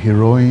and the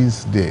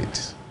heroines did.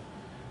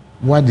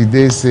 What did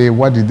they say?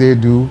 What did they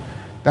do?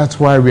 That's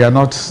why we are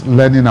not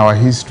learning our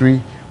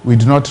history. We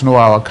do not know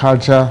our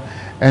culture.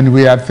 And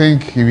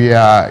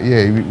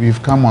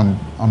we've come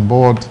on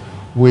board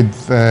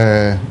with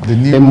the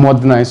new... A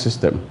modernized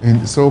system.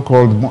 In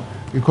so-called,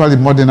 we call it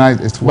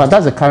modernized. Well,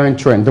 that's the current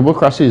trend.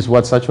 Democracy is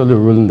what's actually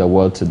ruling the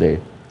world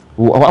today.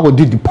 Why would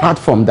you depart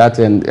from that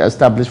and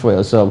establish for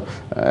yourself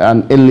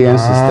an alien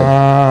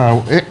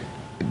system?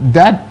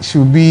 That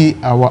should be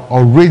our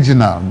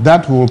original,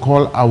 that we'll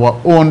call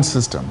our own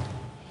system.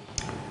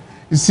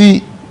 You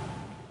see,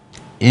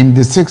 in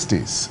the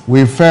 60s,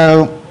 we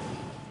fell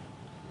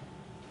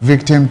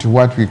victim to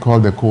what we call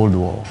the Cold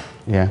War.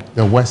 Yeah.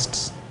 The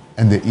West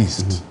and the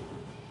East.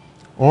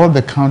 All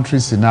the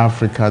countries in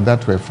Africa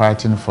that were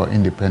fighting for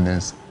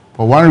independence,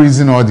 for one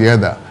reason or the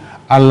other,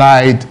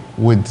 allied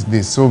with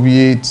the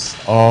Soviets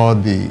or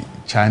the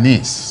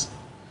Chinese.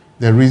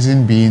 The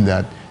reason being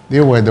that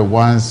they were the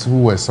ones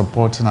who were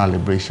supporting our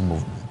liberation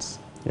movements.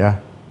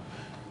 Yeah.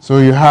 So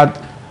you had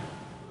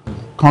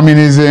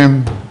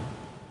communism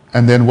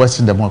and then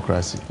Western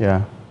democracy.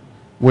 Yeah.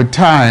 With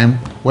time,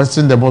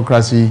 Western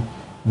democracy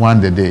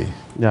won the day.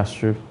 That's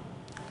true.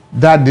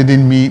 That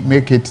didn't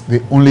make it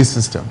the only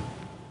system.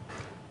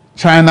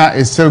 China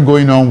is still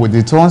going on with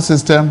its own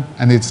system,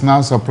 and it's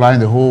now supplying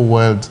the whole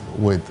world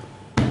with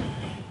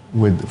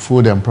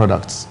food and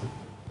products.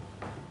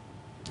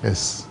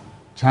 Yes.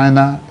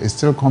 China is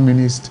still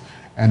communist,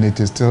 and it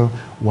is still,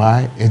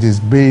 why? It is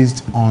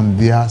based on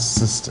their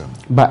system.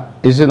 But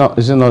is it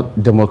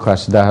not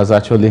democracy that has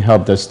actually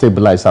helped us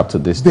stabilize up to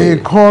this day?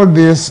 They call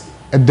this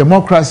a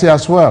democracy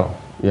as well.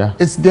 Yeah.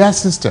 It's their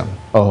system.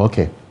 Oh,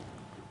 okay.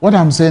 What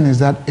I'm saying is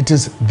that it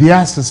is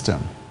their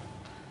system.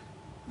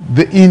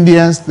 The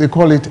Indians, they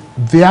call it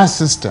their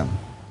system.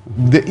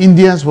 The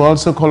Indians were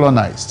also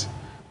colonized.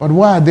 But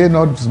why are they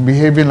not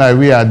behaving like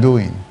we are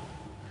doing?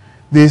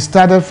 They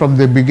started from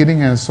the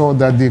beginning and saw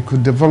that they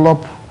could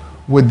develop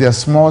with their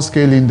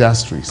small-scale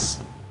industries.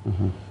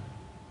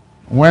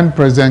 When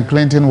President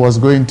Clinton was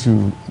going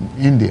to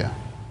India,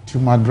 to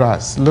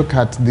Madras, look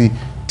at the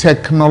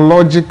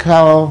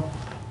technological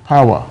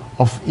power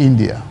of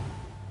India.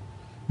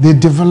 They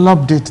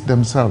developed it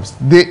themselves.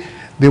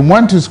 They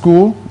went to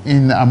school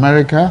in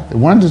America, they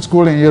went to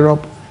school in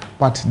Europe,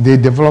 but they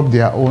developed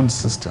their own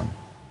system.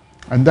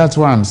 And that's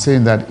why I'm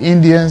saying that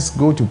Indians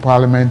go to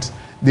parliament,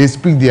 they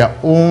speak their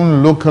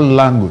own local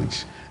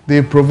language.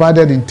 They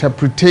provided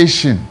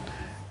interpretation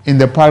in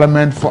the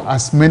parliament for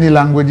as many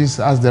languages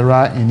as there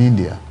are in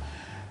India.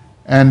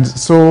 And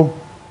so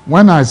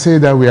when I say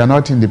that we are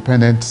not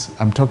independent,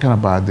 I'm talking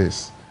about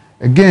this.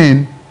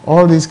 Again,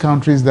 all these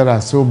countries that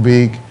are so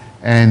big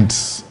and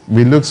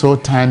we look so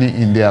tiny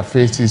in their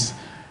faces,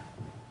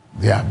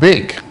 they are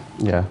big.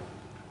 Yeah.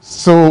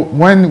 So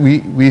when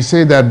we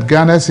say that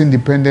Ghana's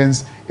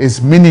independence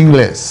is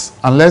meaningless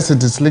unless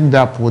it is linked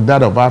up with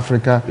that of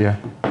Africa, yeah,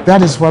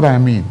 that is what I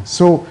mean.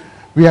 So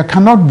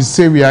cannot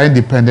say we are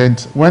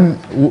independent when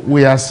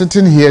we are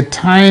sitting here,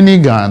 tiny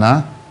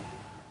Ghana,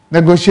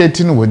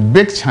 negotiating with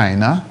big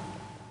China.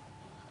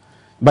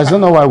 But it's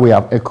not why we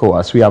have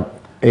ECOWAS, we have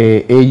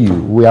AU,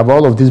 we have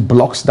all of these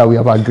blocks that we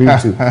have agreed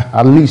to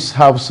at least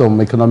have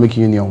some economic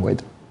union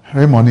with.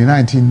 Raymond, in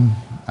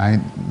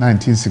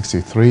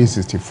 1963,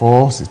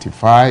 64,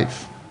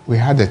 65, we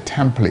had a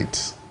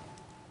template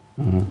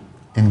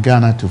in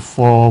Ghana to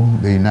form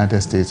the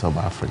United States of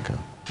Africa.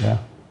 Yeah.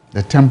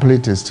 The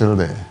template is still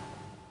there.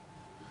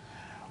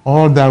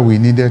 All that we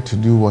needed to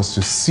do was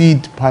to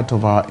cede part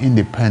of our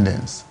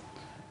independence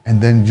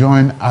and then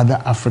join other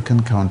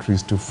African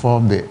countries to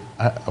form the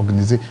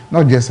organization,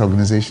 not just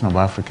Organization of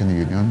African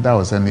Union, that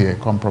was only a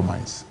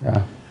compromise,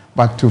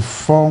 but to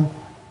form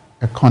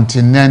a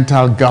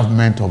continental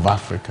government of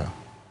Africa.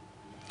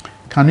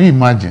 Can you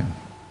imagine?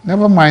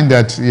 Never mind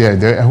that,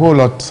 a whole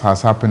lot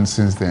has happened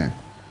since then.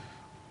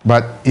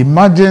 But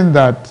imagine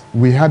that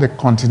we had a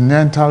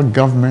continental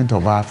government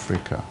of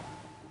Africa.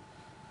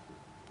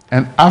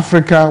 And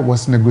Africa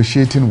was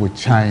negotiating with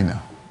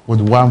China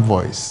with one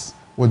voice,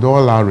 with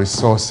all our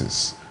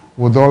resources,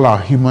 with all our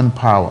human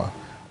power,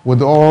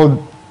 with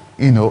all,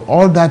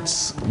 all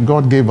that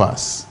God gave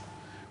us.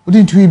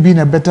 Wouldn't we be in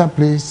a better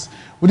place?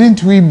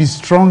 Wouldn't we be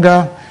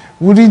stronger?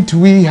 Wouldn't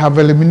we have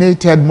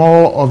eliminated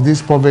more of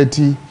this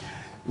poverty?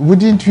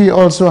 Wouldn't we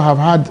also have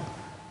had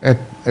a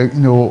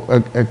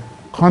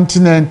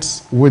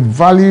continent with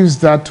values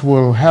that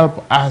will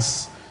help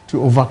us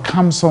to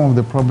overcome some of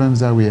the problems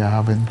that we are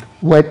having?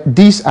 Were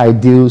these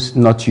ideals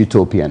not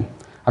utopian?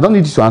 I don't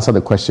need you to answer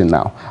the question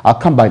now. I'll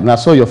come back. And I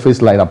saw your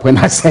face light up when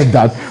I said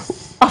that.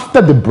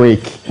 After the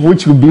break,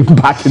 which we'll be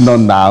backing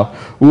on now,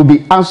 we'll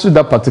be answering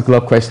that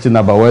particular question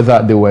about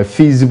whether they were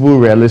feasible,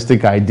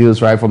 realistic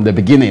ideals right from the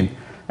beginning,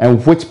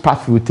 and which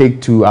path we take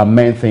to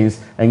amend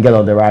things and get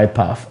on the right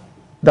path.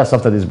 That's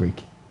after this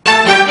break.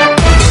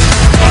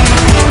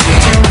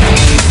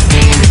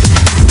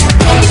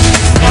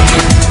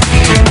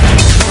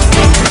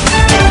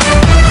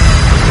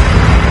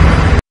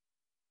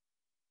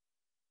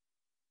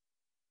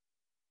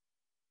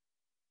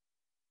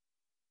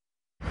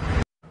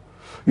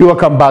 You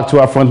welcome back to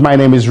UPfront. My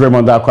name is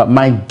Raymond Akwa.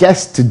 My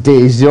guest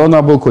today is the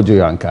Honorable Kojo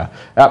Yankah.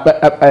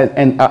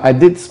 And I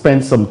did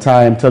spend some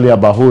time telling you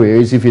about who he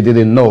is if you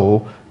didn't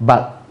know,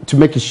 but to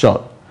make it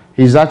short,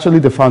 he's actually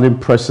the founding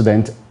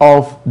president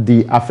of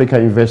the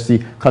African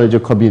University College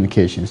of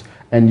Communications.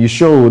 And you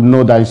sure would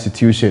know that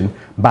institution,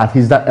 but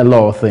he's done a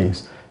lot of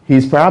things.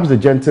 He's perhaps the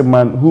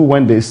gentleman who,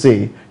 when they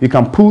say you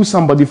can pull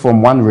somebody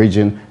from one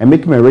region and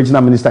make him a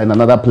regional minister in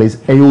another place,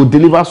 and he will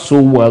deliver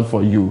so well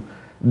for you.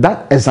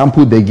 That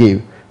example they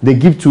gave, they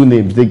give two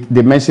names.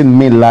 They mention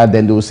Mela,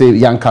 then they will say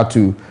Yankah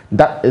too.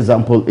 That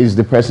example is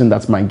the person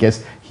that's my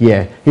guest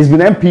here. He's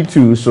been MP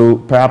too, so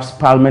perhaps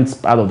Parliament's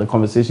part of the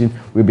conversation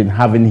we've been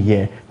having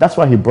here. That's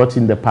why he brought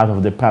in the part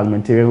of the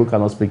parliamentarian who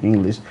cannot speak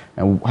English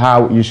and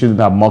how you shouldn't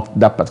have mocked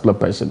that particular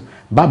person.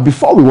 But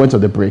before we went to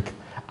the break,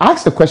 I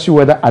asked the question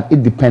whether at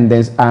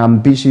independence our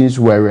ambitions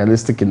were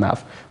realistic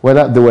enough,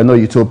 whether they were not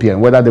utopian,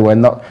 whether they were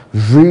not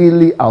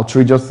really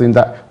outrageous things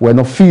that were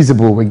not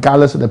feasible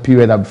regardless of the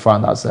period that we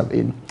found ourselves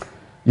in.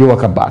 You're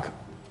welcome back.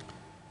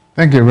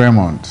 Thank you,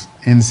 Raymond.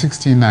 In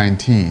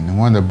 1619,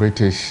 when the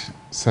British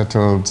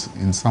settled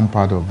in some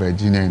part of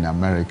Virginia in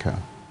America,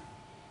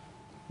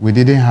 we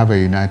didn't have a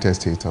United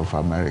States of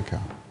America.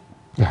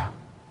 Yeah.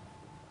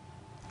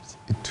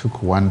 It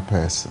took one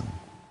person.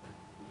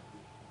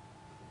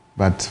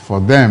 But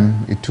for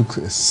them, it took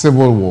a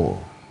civil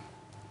war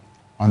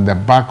on the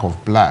back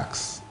of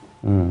blacks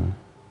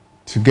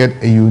to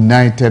get a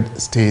United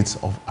States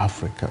of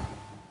Africa.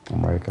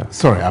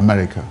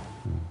 America.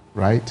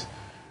 Right?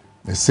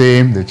 The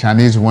same, the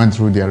Chinese went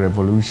through their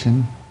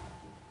revolution,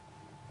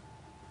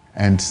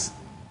 and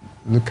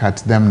look at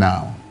them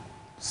now.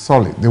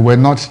 Solid. They were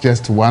not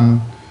just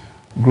one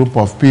group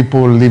of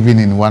people living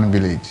in one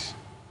village.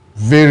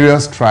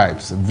 Various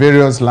tribes,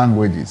 various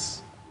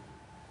languages.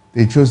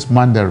 They chose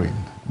Mandarin.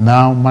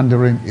 Now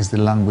Mandarin is the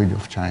language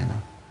of China.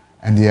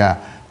 And they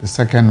are the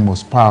second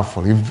most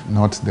powerful, if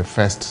not the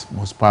first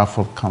most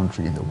powerful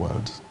country in the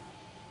world.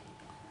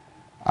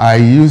 I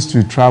used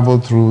to travel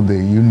through the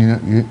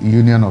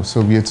Union of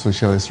Soviet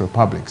Socialist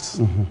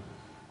Republics,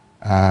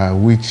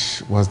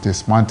 which was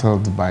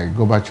dismantled by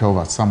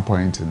Gorbachev at some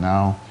point, and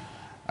now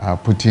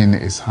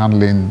Putin is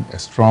handling a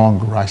strong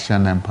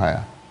Russian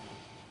empire.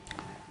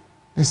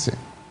 Listen,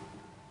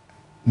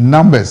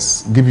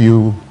 numbers give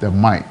you the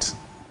might.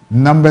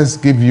 Numbers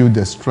give you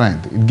the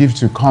strength. It gives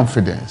you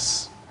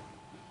confidence.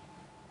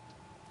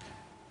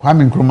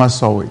 Kwame Nkrumah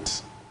saw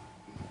it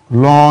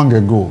long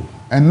ago.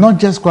 And not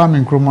just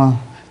Kwame Nkrumah.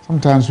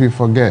 Sometimes we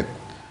forget.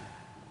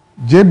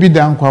 J.B.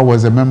 Dankwa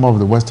was a member of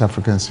the West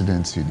African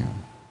Students' Union.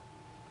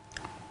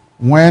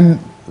 When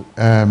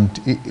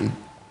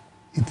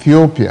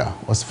Ethiopia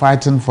was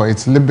fighting for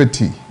its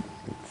liberty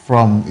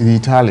from the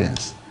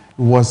Italians,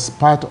 it was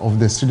part of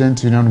the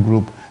Student Union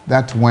group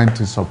that went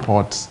to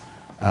support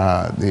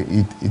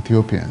the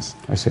Ethiopians.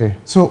 I see.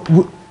 So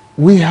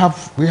we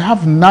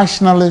have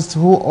nationalists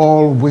who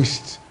all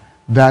wished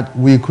that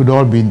we could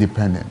all be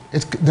independent.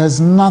 There's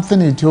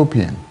nothing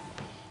Ethiopian.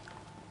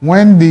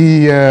 When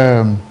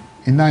in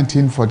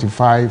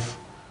 1945,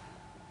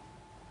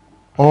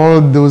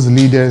 all those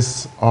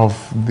leaders of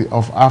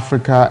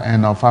Africa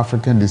and of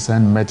African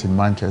descent met in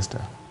Manchester.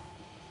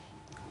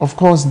 Of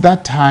course,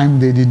 that time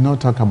they did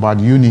not talk about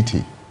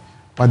unity,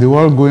 but they were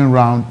all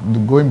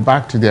going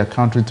back to their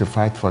country to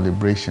fight for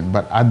liberation.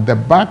 But at the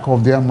back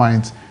of their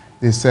minds,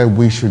 they said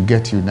we should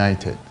get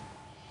united.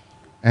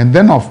 And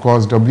then, of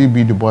course,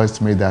 W.B. Du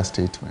Bois made that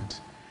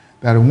statement,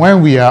 that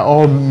when we are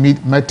all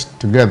met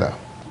together,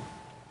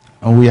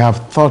 and we have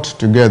thought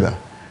together,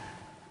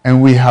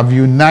 and we have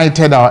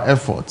united our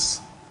efforts,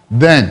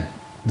 then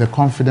the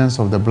confidence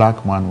of the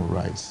black man will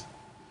rise.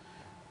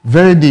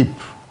 Very deep.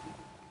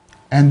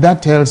 And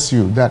that tells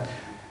you that,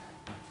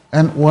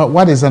 and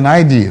what is an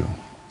ideal?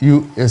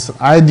 It's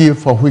an ideal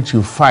for which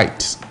you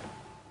fight.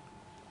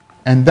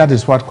 And that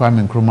is what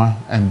Kwame Nkrumah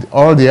and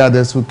all the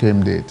others who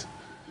came did.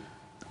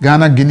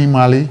 Ghana, Guinea,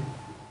 Mali,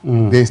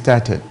 they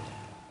started.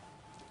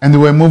 And they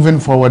were moving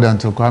forward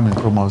until Kwame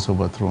Nkrumah was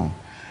overthrown.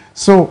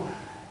 So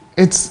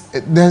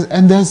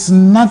there's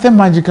nothing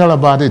magical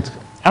about it.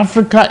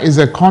 Africa is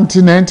a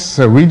continent, it's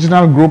a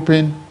regional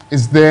grouping,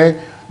 it's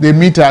there. They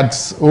meet at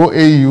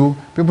OAU.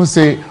 People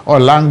say, oh,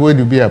 language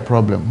will be a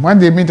problem. When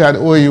they meet at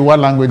OAU, what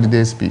language do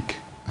they speak?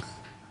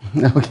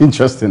 Okay,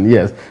 interesting,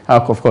 yes.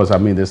 Of course, I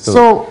mean, there's still...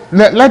 So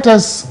let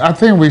us, I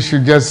think we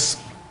should just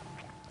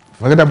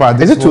forget about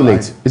this. Is it too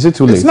late? Is it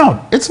too late? It's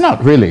not. It's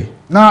not. Really?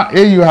 Now,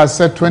 AU has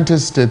said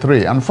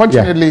 2063.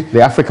 Unfortunately... Yeah,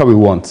 the Africa we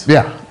want.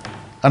 Yeah.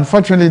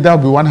 Unfortunately, that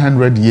will be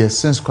 100 years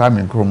since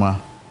Kwame Nkrumah,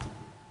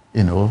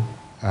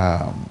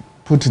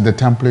 put the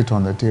template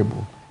on the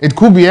table. It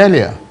could be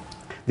earlier.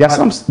 There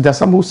are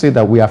some who say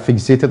that we are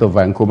fixated over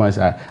Nkrumah's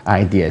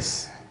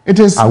ideas. It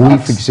is. Are we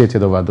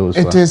fixated over those?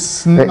 It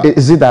is. Not.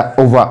 Is it that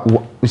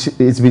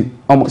it's been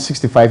almost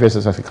 65 years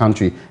as a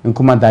country?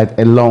 Nkrumah died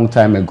a long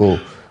time ago.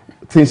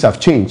 Things have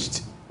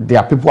changed. There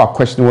are people who are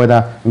questioning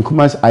whether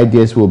Nkrumah's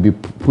ideas will be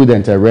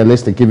prudent and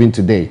realistic even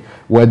today.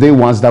 Were they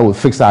ones that will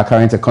fix our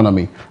current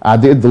economy? Are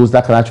they those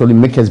that can actually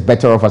make us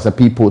better off as a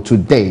people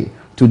today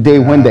Today,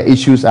 when the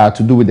issues are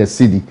to do with the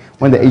city,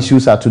 when the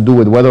issues are to do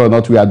with whether or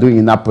not we are doing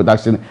enough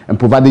production and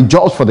providing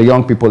jobs for the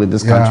young people in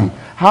this country,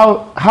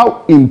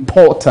 how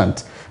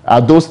important are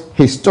those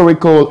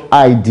historical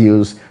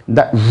ideals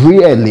that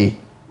really,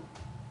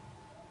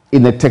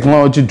 in a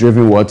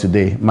technology-driven world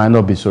today, might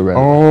not be so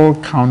relevant? All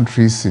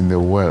countries in the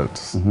world,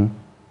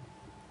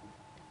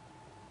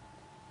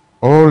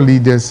 all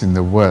leaders in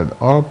the world,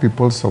 all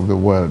peoples of the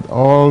world,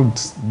 all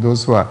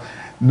those who are,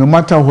 no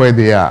matter where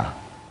they are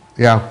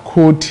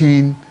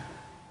quoting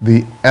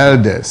the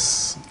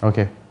elders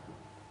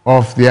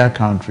of their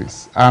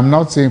countries. I'm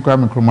not saying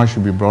Kwame Nkrumah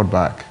should be brought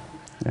back.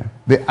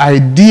 The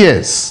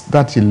ideas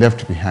that he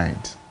left behind.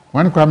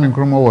 When Kwame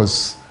Nkrumah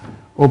was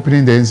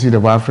opening the Institute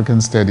of African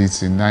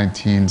Studies in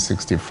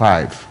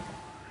 1965,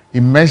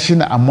 he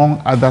mentioned,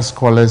 among other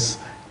scholars,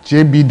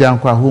 J.B.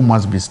 Dankwa, who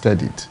must be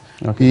studied.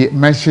 He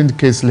mentioned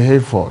Casely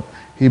Hayford.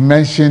 He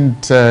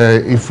mentioned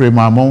Ephraim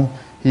Amon.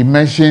 He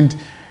mentioned,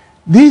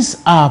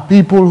 these are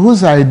people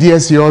whose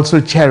ideas he also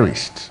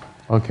cherished.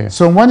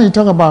 So when you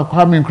talk about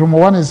Kwame Nkrumah,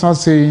 one is not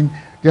saying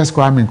just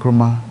Kwame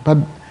Nkrumah, but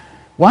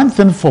one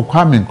thing for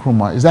Kwame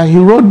Nkrumah is that he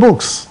wrote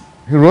books.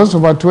 He wrote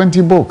over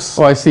 20 books.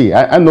 Oh, I see.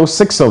 I know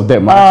 6 of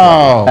them.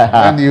 Oh,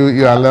 and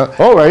you are...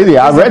 Oh, really?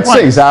 I read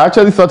 6. I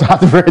actually thought I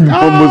had read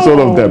almost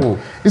all of them.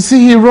 You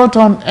see, he wrote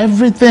on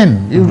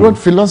everything. He wrote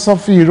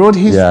philosophy, he wrote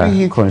history.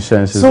 Yeah,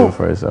 conscientism,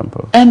 for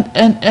example.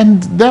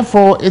 And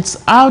therefore,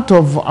 it's out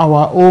of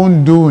our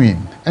own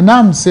doing. And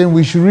I'm saying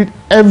we should read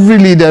every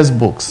leader's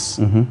books.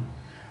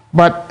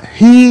 But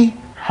he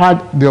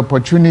had the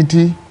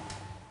opportunity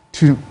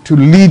to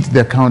lead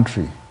the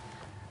country.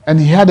 And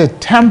he had a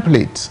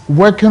template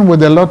working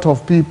with a lot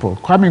of people.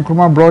 Kwame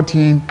Nkrumah brought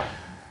in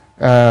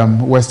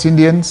West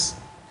Indians.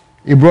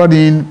 He brought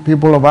in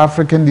people of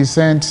African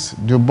descent,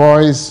 Du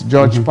Bois,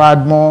 George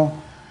Padmore.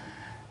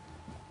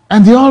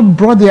 And they all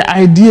brought their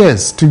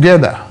ideas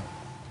together.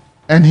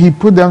 And he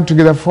put them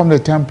together, formed a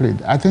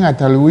template. I think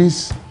Atta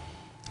Louis,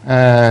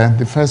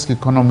 the first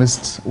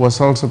economist, was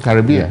also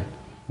Caribbean.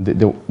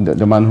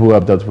 The man who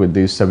helped out with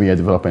the 7-year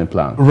development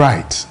plan.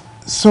 Right.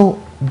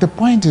 So the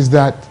point is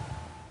that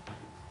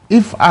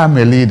if I'm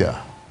a leader,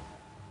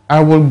 I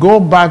will go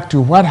back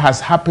to what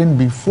has happened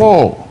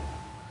before.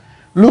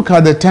 Look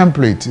at the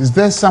template. Is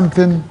there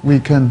something we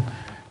can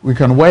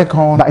work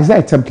on? But is there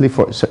a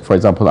template for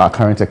example, our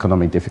current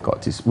economic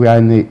difficulties? We are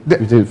in a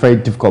very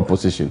difficult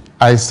position.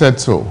 I said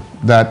so,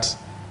 that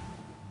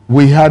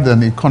we had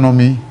an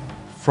economy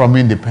from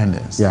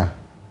independence.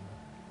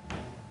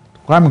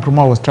 Kwame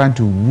Nkrumah was trying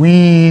to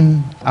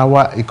wean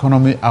our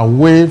economy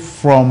away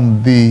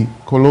from the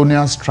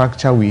colonial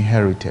structure we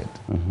inherited.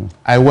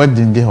 I worked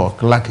in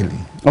GEHOC, luckily.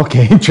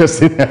 Okay,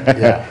 interesting.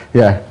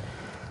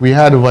 We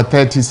had over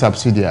 30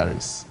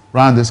 subsidiaries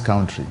around this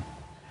country.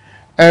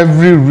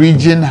 Every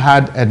region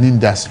had an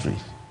industry.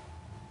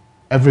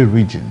 Every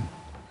region.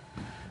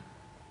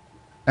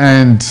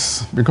 And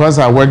because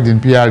I worked in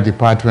PR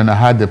department, I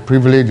had the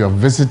privilege of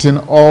visiting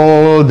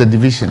all the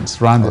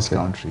divisions around this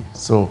country.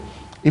 So,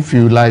 if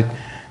you like,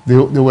 they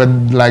were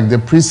like the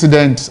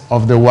president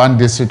of the one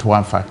district,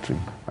 one factory.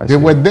 They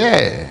were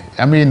there.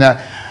 I mean,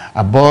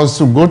 a boss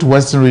who go to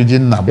Western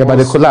region. But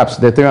they collapsed.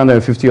 The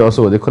 350 or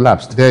so, they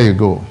collapsed. There you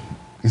go.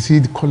 You see,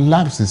 the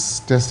collapse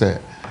is just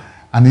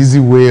an easy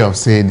way of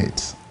saying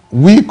it.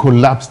 We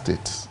collapsed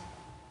it.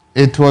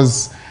 It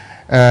was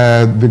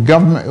the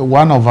government,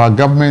 one of our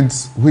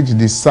governments, which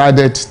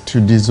decided to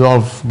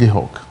dissolve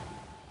GEHOC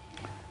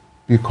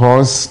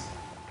because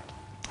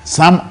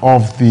some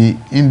of the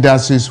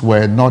industries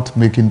were not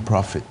making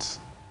profits.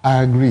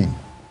 I agree.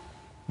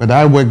 But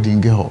I worked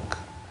in GEHOC.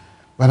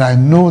 But I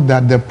know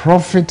that the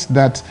profit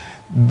that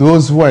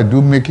those who are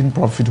making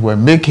profit were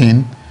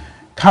making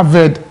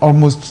covered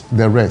almost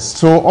the rest.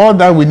 So all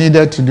that we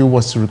needed to do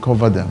was to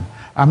recover them.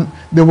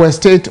 They were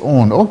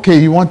state-owned. Okay,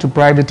 you want to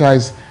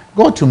privatize,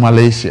 go to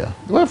Malaysia.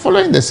 They were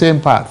following the same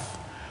path.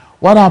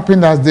 What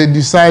happened is they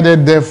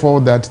decided,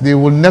 therefore, that they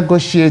will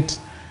negotiate.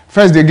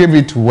 First, they gave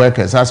it to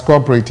workers as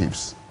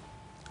cooperatives.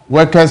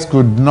 Workers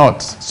could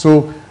not.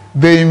 So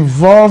they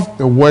involved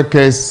the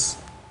workers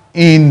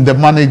in the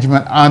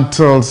management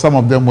until some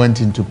of them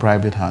went into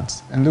private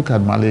hands. And look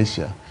at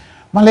Malaysia.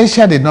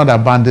 Malaysia did not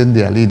abandon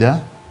their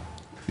leader.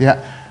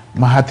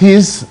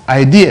 Mahathir's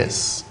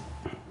ideas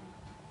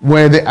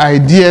were the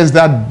ideas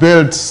that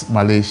built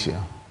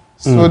Malaysia.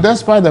 So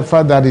despite the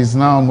fact that he's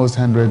now almost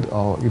 100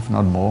 or if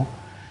not more,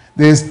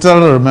 they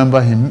still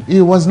remember him. He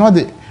was not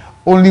the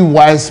only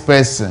wise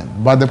person,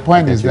 but the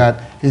point is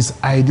that his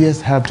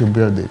ideas helped to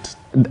build it.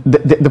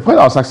 The point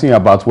I was asking you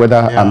about whether,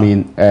 I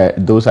mean,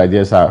 those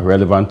ideas are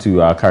relevant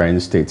to our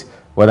current state,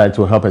 whether it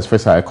will help us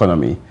face our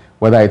economy,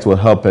 whether it will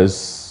help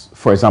us,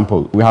 for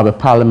example, we have a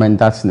parliament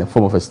that's in the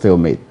form of a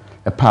stalemate,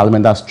 a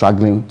parliament that's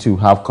struggling to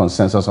have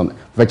consensus on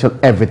virtually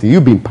everything.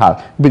 You've been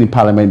in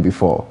parliament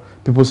before.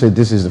 People say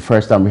this is the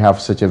first time we have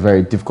such a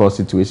very difficult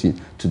situation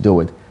to deal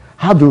with.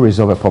 How do we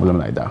resolve a problem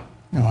like that?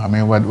 No, I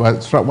mean,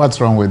 what's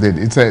wrong with it?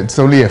 It's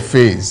only a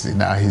phase in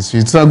our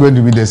history. It's not going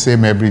to be the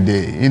same every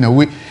day. You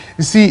know, you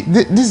see,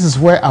 this is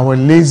where our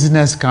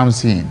laziness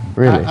comes in.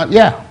 Really?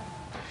 Yeah.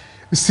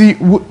 You see,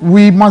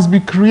 we must be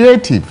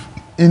creative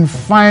in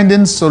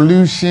finding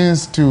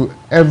solutions to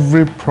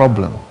every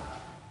problem.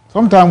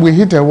 Sometimes we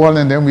hit a wall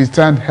and then we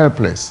stand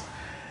helpless.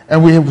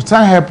 And we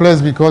stand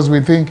helpless because we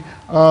think,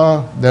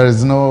 oh, there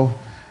is no...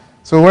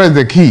 So where is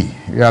the key?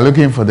 We are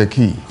looking for the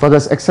key. For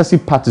there's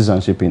excessive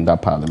partisanship in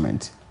that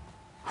parliament.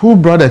 Who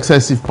brought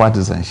excessive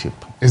partisanship?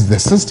 It's the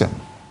system.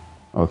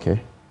 Okay.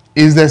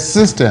 It's the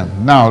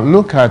system. Now,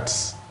 look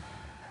at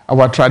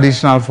our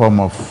traditional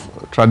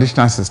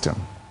system.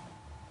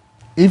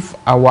 If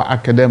our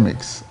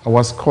academics,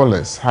 our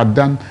scholars had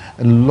done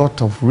a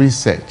lot of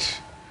research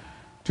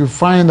to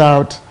find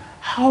out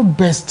how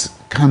best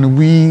can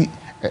we,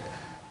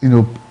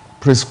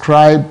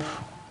 prescribe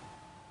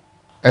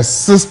a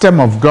system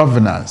of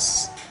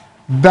governance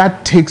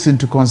that takes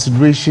into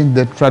consideration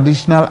the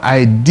traditional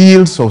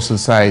ideals of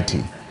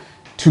society,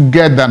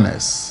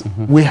 togetherness.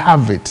 We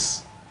have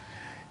it.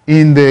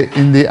 In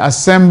the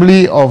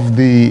assembly of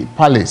the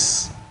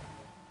palace,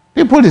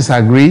 people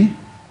disagree,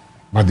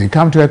 but they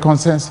come to a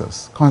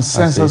consensus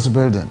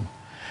building.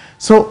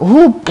 So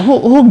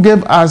who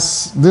gave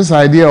us this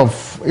idea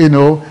of,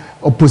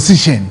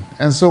 opposition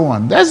and so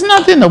on? There's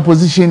nothing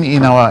opposition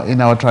in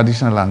our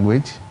traditional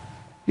language.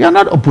 You are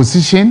not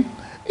opposition.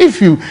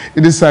 If you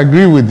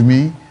disagree with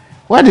me,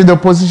 where did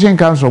opposition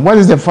come from? What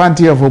is the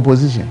fancy of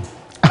opposition?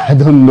 I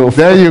don't know.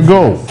 There you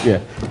go.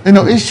 Yeah.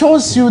 It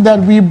shows you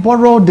that we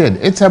borrowed it.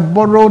 It's a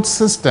borrowed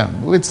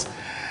system.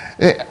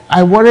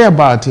 I worry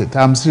about it.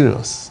 I'm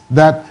serious.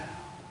 That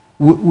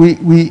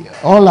we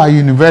all our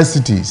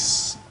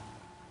universities,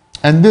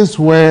 and this is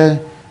where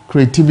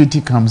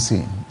creativity comes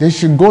in. They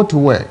should go to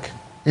work.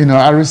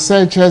 Our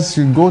researchers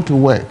should go to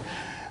work.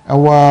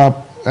 Our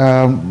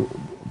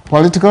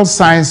political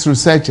science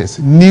researchers,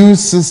 new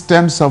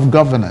systems of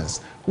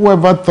governance.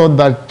 Whoever thought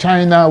that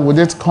China, with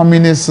its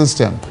communist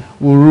system,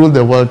 will rule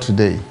the world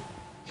today?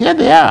 Here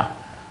they are.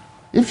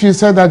 If you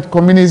say that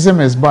communism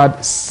is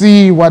bad,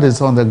 see what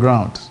is on the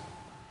ground.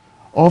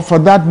 Or for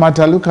that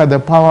matter, look at the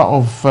power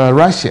of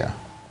Russia,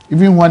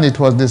 even when it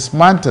was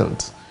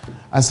dismantled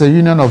as a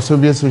union of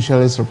Soviet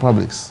Socialist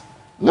republics.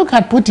 Look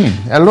at Putin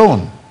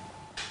alone.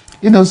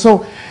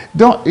 So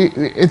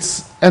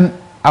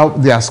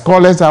their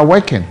scholars are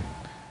working.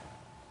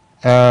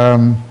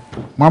 Muammar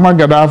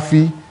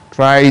Gaddafi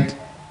tried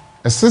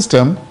a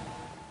system,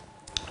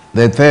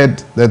 the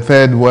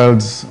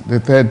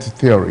third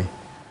theory,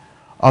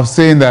 of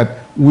saying that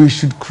we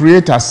should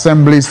create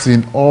assemblies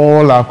in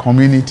all our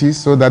communities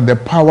so that the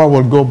power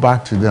will go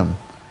back to them.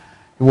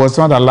 He was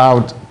not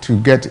allowed to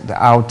get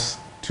out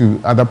to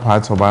other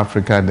parts of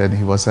Africa, and then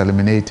he was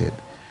eliminated.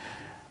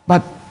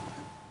 But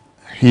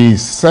he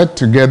set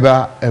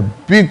together a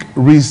big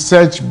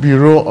research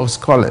bureau of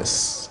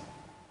scholars.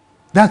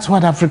 That's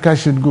what Africa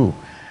should do.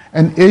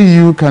 And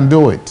AU can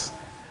do it.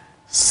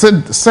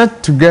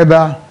 Set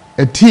together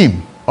a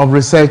team of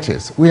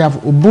researchers. We have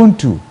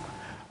Ubuntu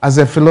as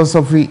a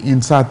philosophy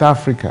in South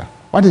Africa.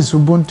 What is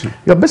Ubuntu?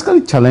 You're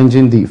basically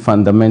challenging the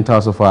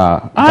fundamentals of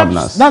our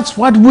governance. That's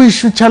what we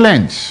should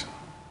challenge.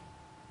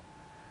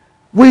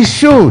 We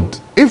should.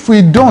 If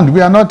we don't, we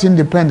are not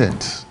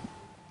independent.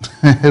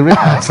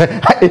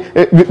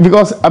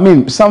 Because,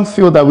 some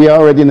feel that we are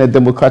already in a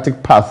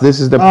democratic path. This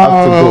is the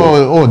path to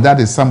go. That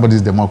is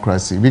somebody's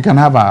democracy. We can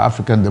have our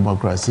African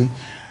democracy.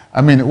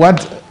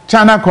 What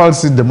China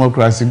calls it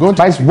democracy.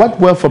 It's what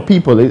well for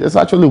people. It's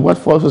actually what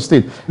for the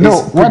state. No,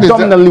 it's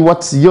predominantly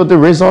what's the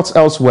results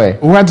elsewhere.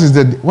 What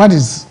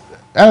is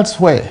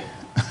elsewhere?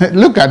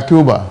 Look at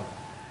Cuba.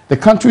 The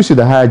countries with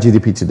a higher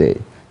GDP today,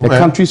 the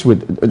countries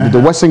with the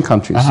Western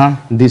countries,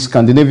 the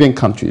Scandinavian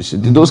countries,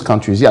 those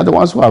countries, they are the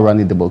ones who are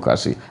running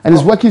democracy. And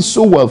it's working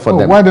so well for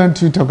them. Why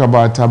don't you talk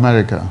about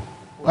America?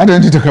 Why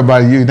don't you talk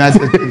about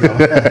United Kingdom?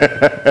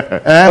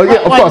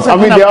 Of course.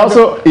 They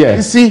also,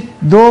 You see,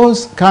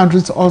 those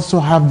countries also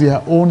have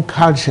their own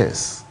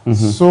cultures.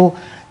 So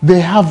they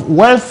have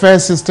welfare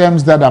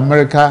systems that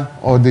America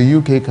or the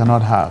UK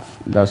cannot have.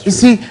 That's true. You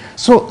see,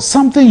 so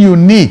something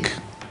unique.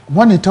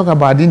 When you talk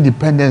about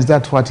independence,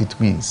 that's what it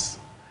means.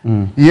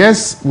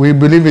 Yes, we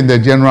believe in the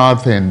general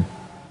thing.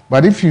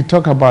 But if you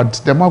talk about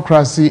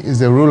democracy is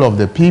the rule of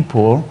the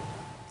people,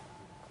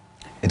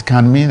 it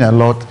can mean a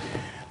lot.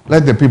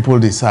 Let the people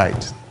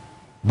decide.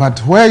 But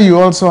where you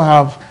also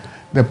have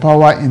the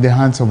power in the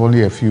hands of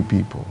only a few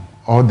people,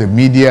 or the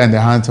media in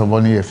the hands of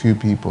only a few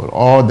people,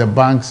 or the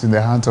banks in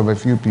the hands of a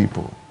few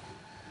people,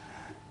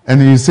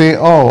 and you say,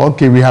 oh,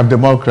 okay, we have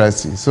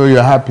democracy, so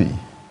you're happy.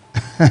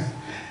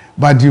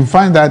 But you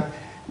find that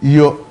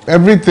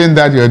everything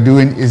that you're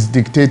doing is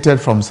dictated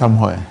from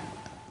somewhere.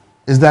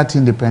 Is that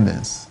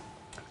independence?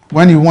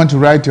 When you want to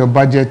write your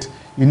budget,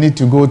 you need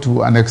to go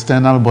to an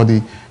external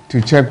body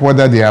to check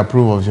whether they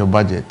approve of your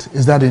budget.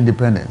 Is that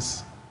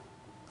independence?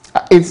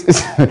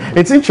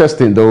 It's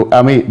interesting, though.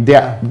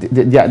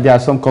 There are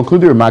some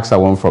concluding remarks I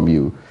want from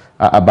you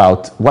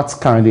about what's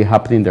currently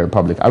happening in the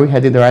Republic. Are we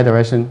heading in the right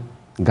direction?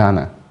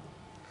 Ghana.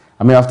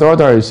 After all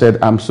that you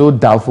said, I'm so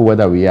doubtful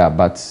whether we are,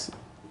 but...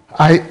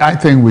 I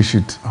think we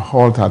should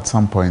halt at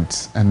some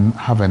point and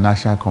have a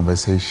national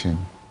conversation.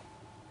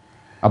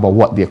 About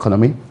what? The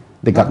economy?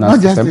 the governance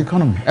Not just system? the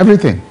economy,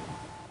 everything.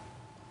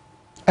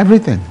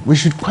 Everything. We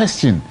should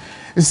question.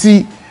 You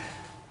see,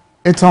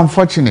 it's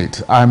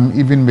unfortunate I'm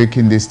even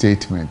making this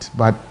statement,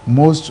 but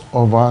most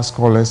of our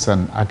scholars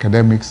and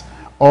academics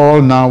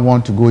all now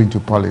want to go into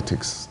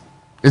politics.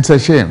 It's a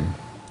shame.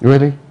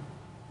 Really?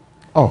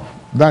 Oh,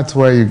 that's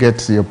where you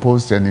get your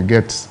post and you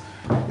get,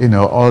 you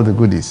know, all the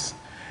goodies.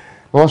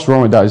 What's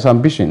wrong with that? It's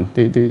ambition.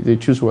 They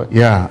choose what?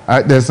 Yeah,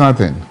 there's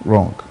nothing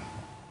wrong.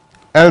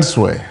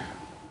 Elsewhere,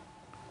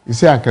 you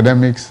see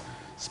academics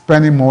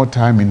spending more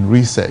time in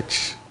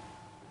research.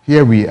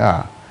 Here we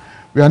are.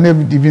 We are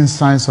never even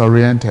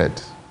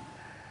science-oriented.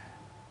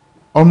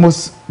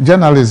 Almost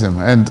journalism,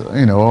 and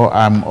you know,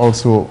 I'm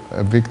also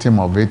a victim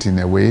of it in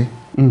a way.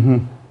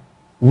 Mm-hmm.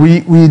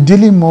 We're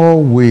dealing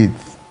more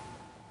with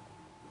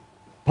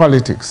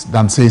politics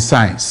than, say,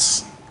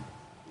 science.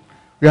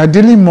 We are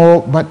dealing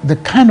more, but the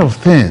kind of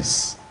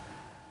things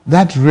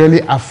that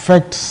really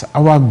affects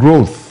our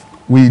growth,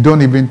 we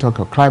don't even talk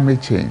of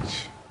climate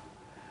change.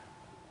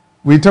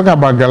 We talk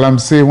about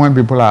galamsey when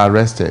people are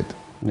arrested,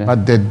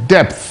 but the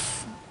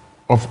depth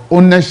of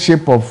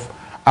ownership of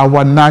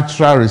our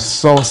natural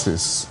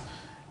resources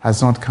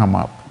has not come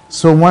up.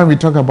 So when we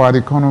talk about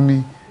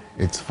economy,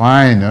 it's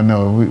fine.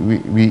 No,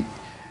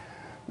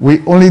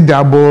 we only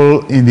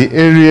dabble in the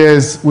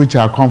areas which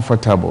are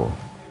comfortable.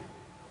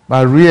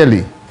 But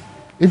really,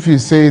 if you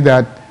say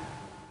that,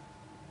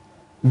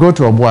 go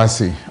to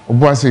Obuasi.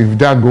 Obuasi, you've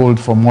dug gold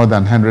for more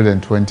than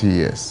 120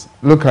 years.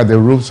 Look at the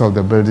roofs of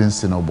the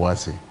buildings in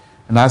Obuasi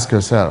and ask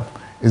yourself,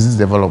 is this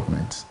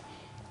development?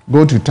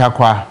 Go to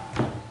Takwa.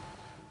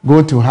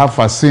 Go to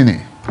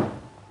Hafasini,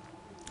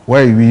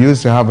 where we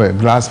used to have a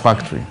glass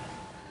factory,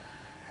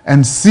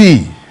 and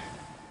see.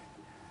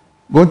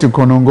 Go to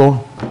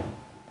Konongo.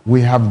 We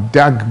have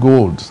dug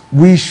gold.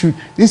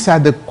 These are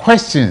the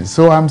questions.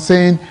 So I'm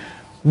saying,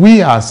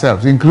 we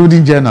ourselves,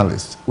 including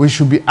journalists, we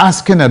should be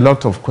asking a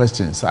lot of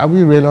questions. Are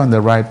we really on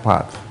the right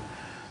path?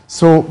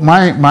 So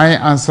my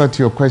answer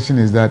to your question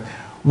is that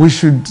we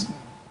should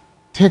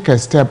take a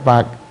step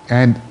back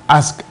and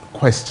ask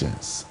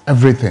questions,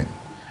 everything.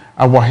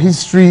 Our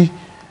history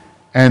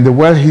and the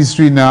world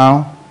history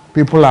now,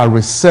 people are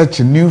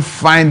researching, new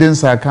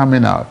findings are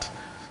coming out.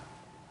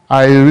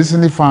 I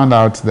recently found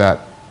out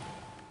that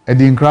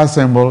Edinkra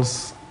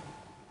symbols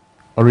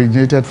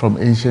originated from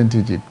ancient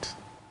Egypt.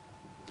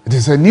 It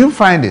is a new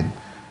finding.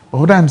 But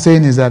what I'm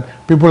saying is that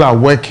people are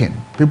working,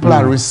 people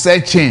are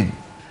researching.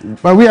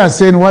 But we are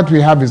saying what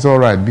we have is all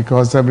right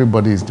because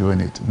everybody is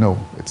doing it. No,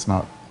 it's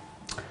not.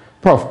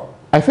 Prof,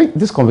 I think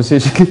this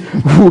conversation,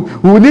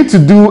 we need to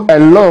do a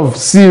lot of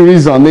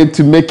series on it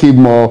to make it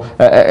more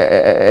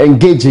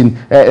engaging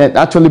and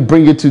actually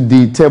bring it to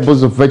the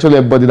tables of virtually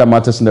everybody that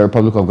matters in the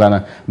Republic of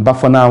Ghana. But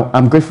for now,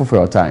 I'm grateful for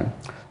your time.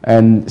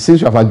 And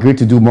since you have agreed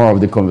to do more of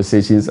the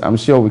conversations, I'm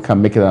sure we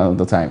can make it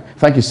another time.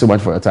 Thank you so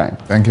much for your time.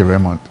 Thank you very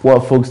much. Well,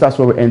 folks, that's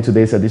where we end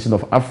today's edition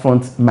of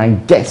UPfront. My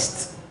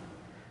guest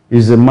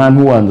is a man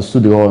who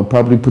understood it all and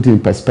probably put it in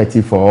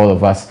perspective for all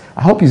of us.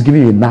 I hope he's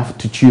giving you enough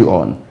to chew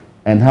on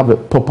and have a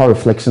proper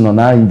reflection on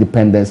our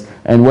independence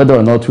and whether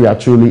or not we are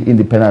truly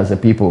independent as a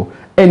people.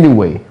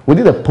 Anyway, we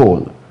did a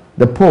poll.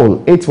 The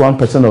poll,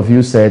 81% of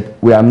you said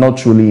we are not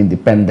truly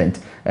independent.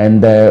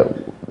 And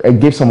I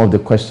gave some of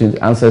the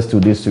answers to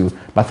this too.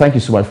 But thank you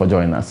so much for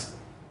joining us.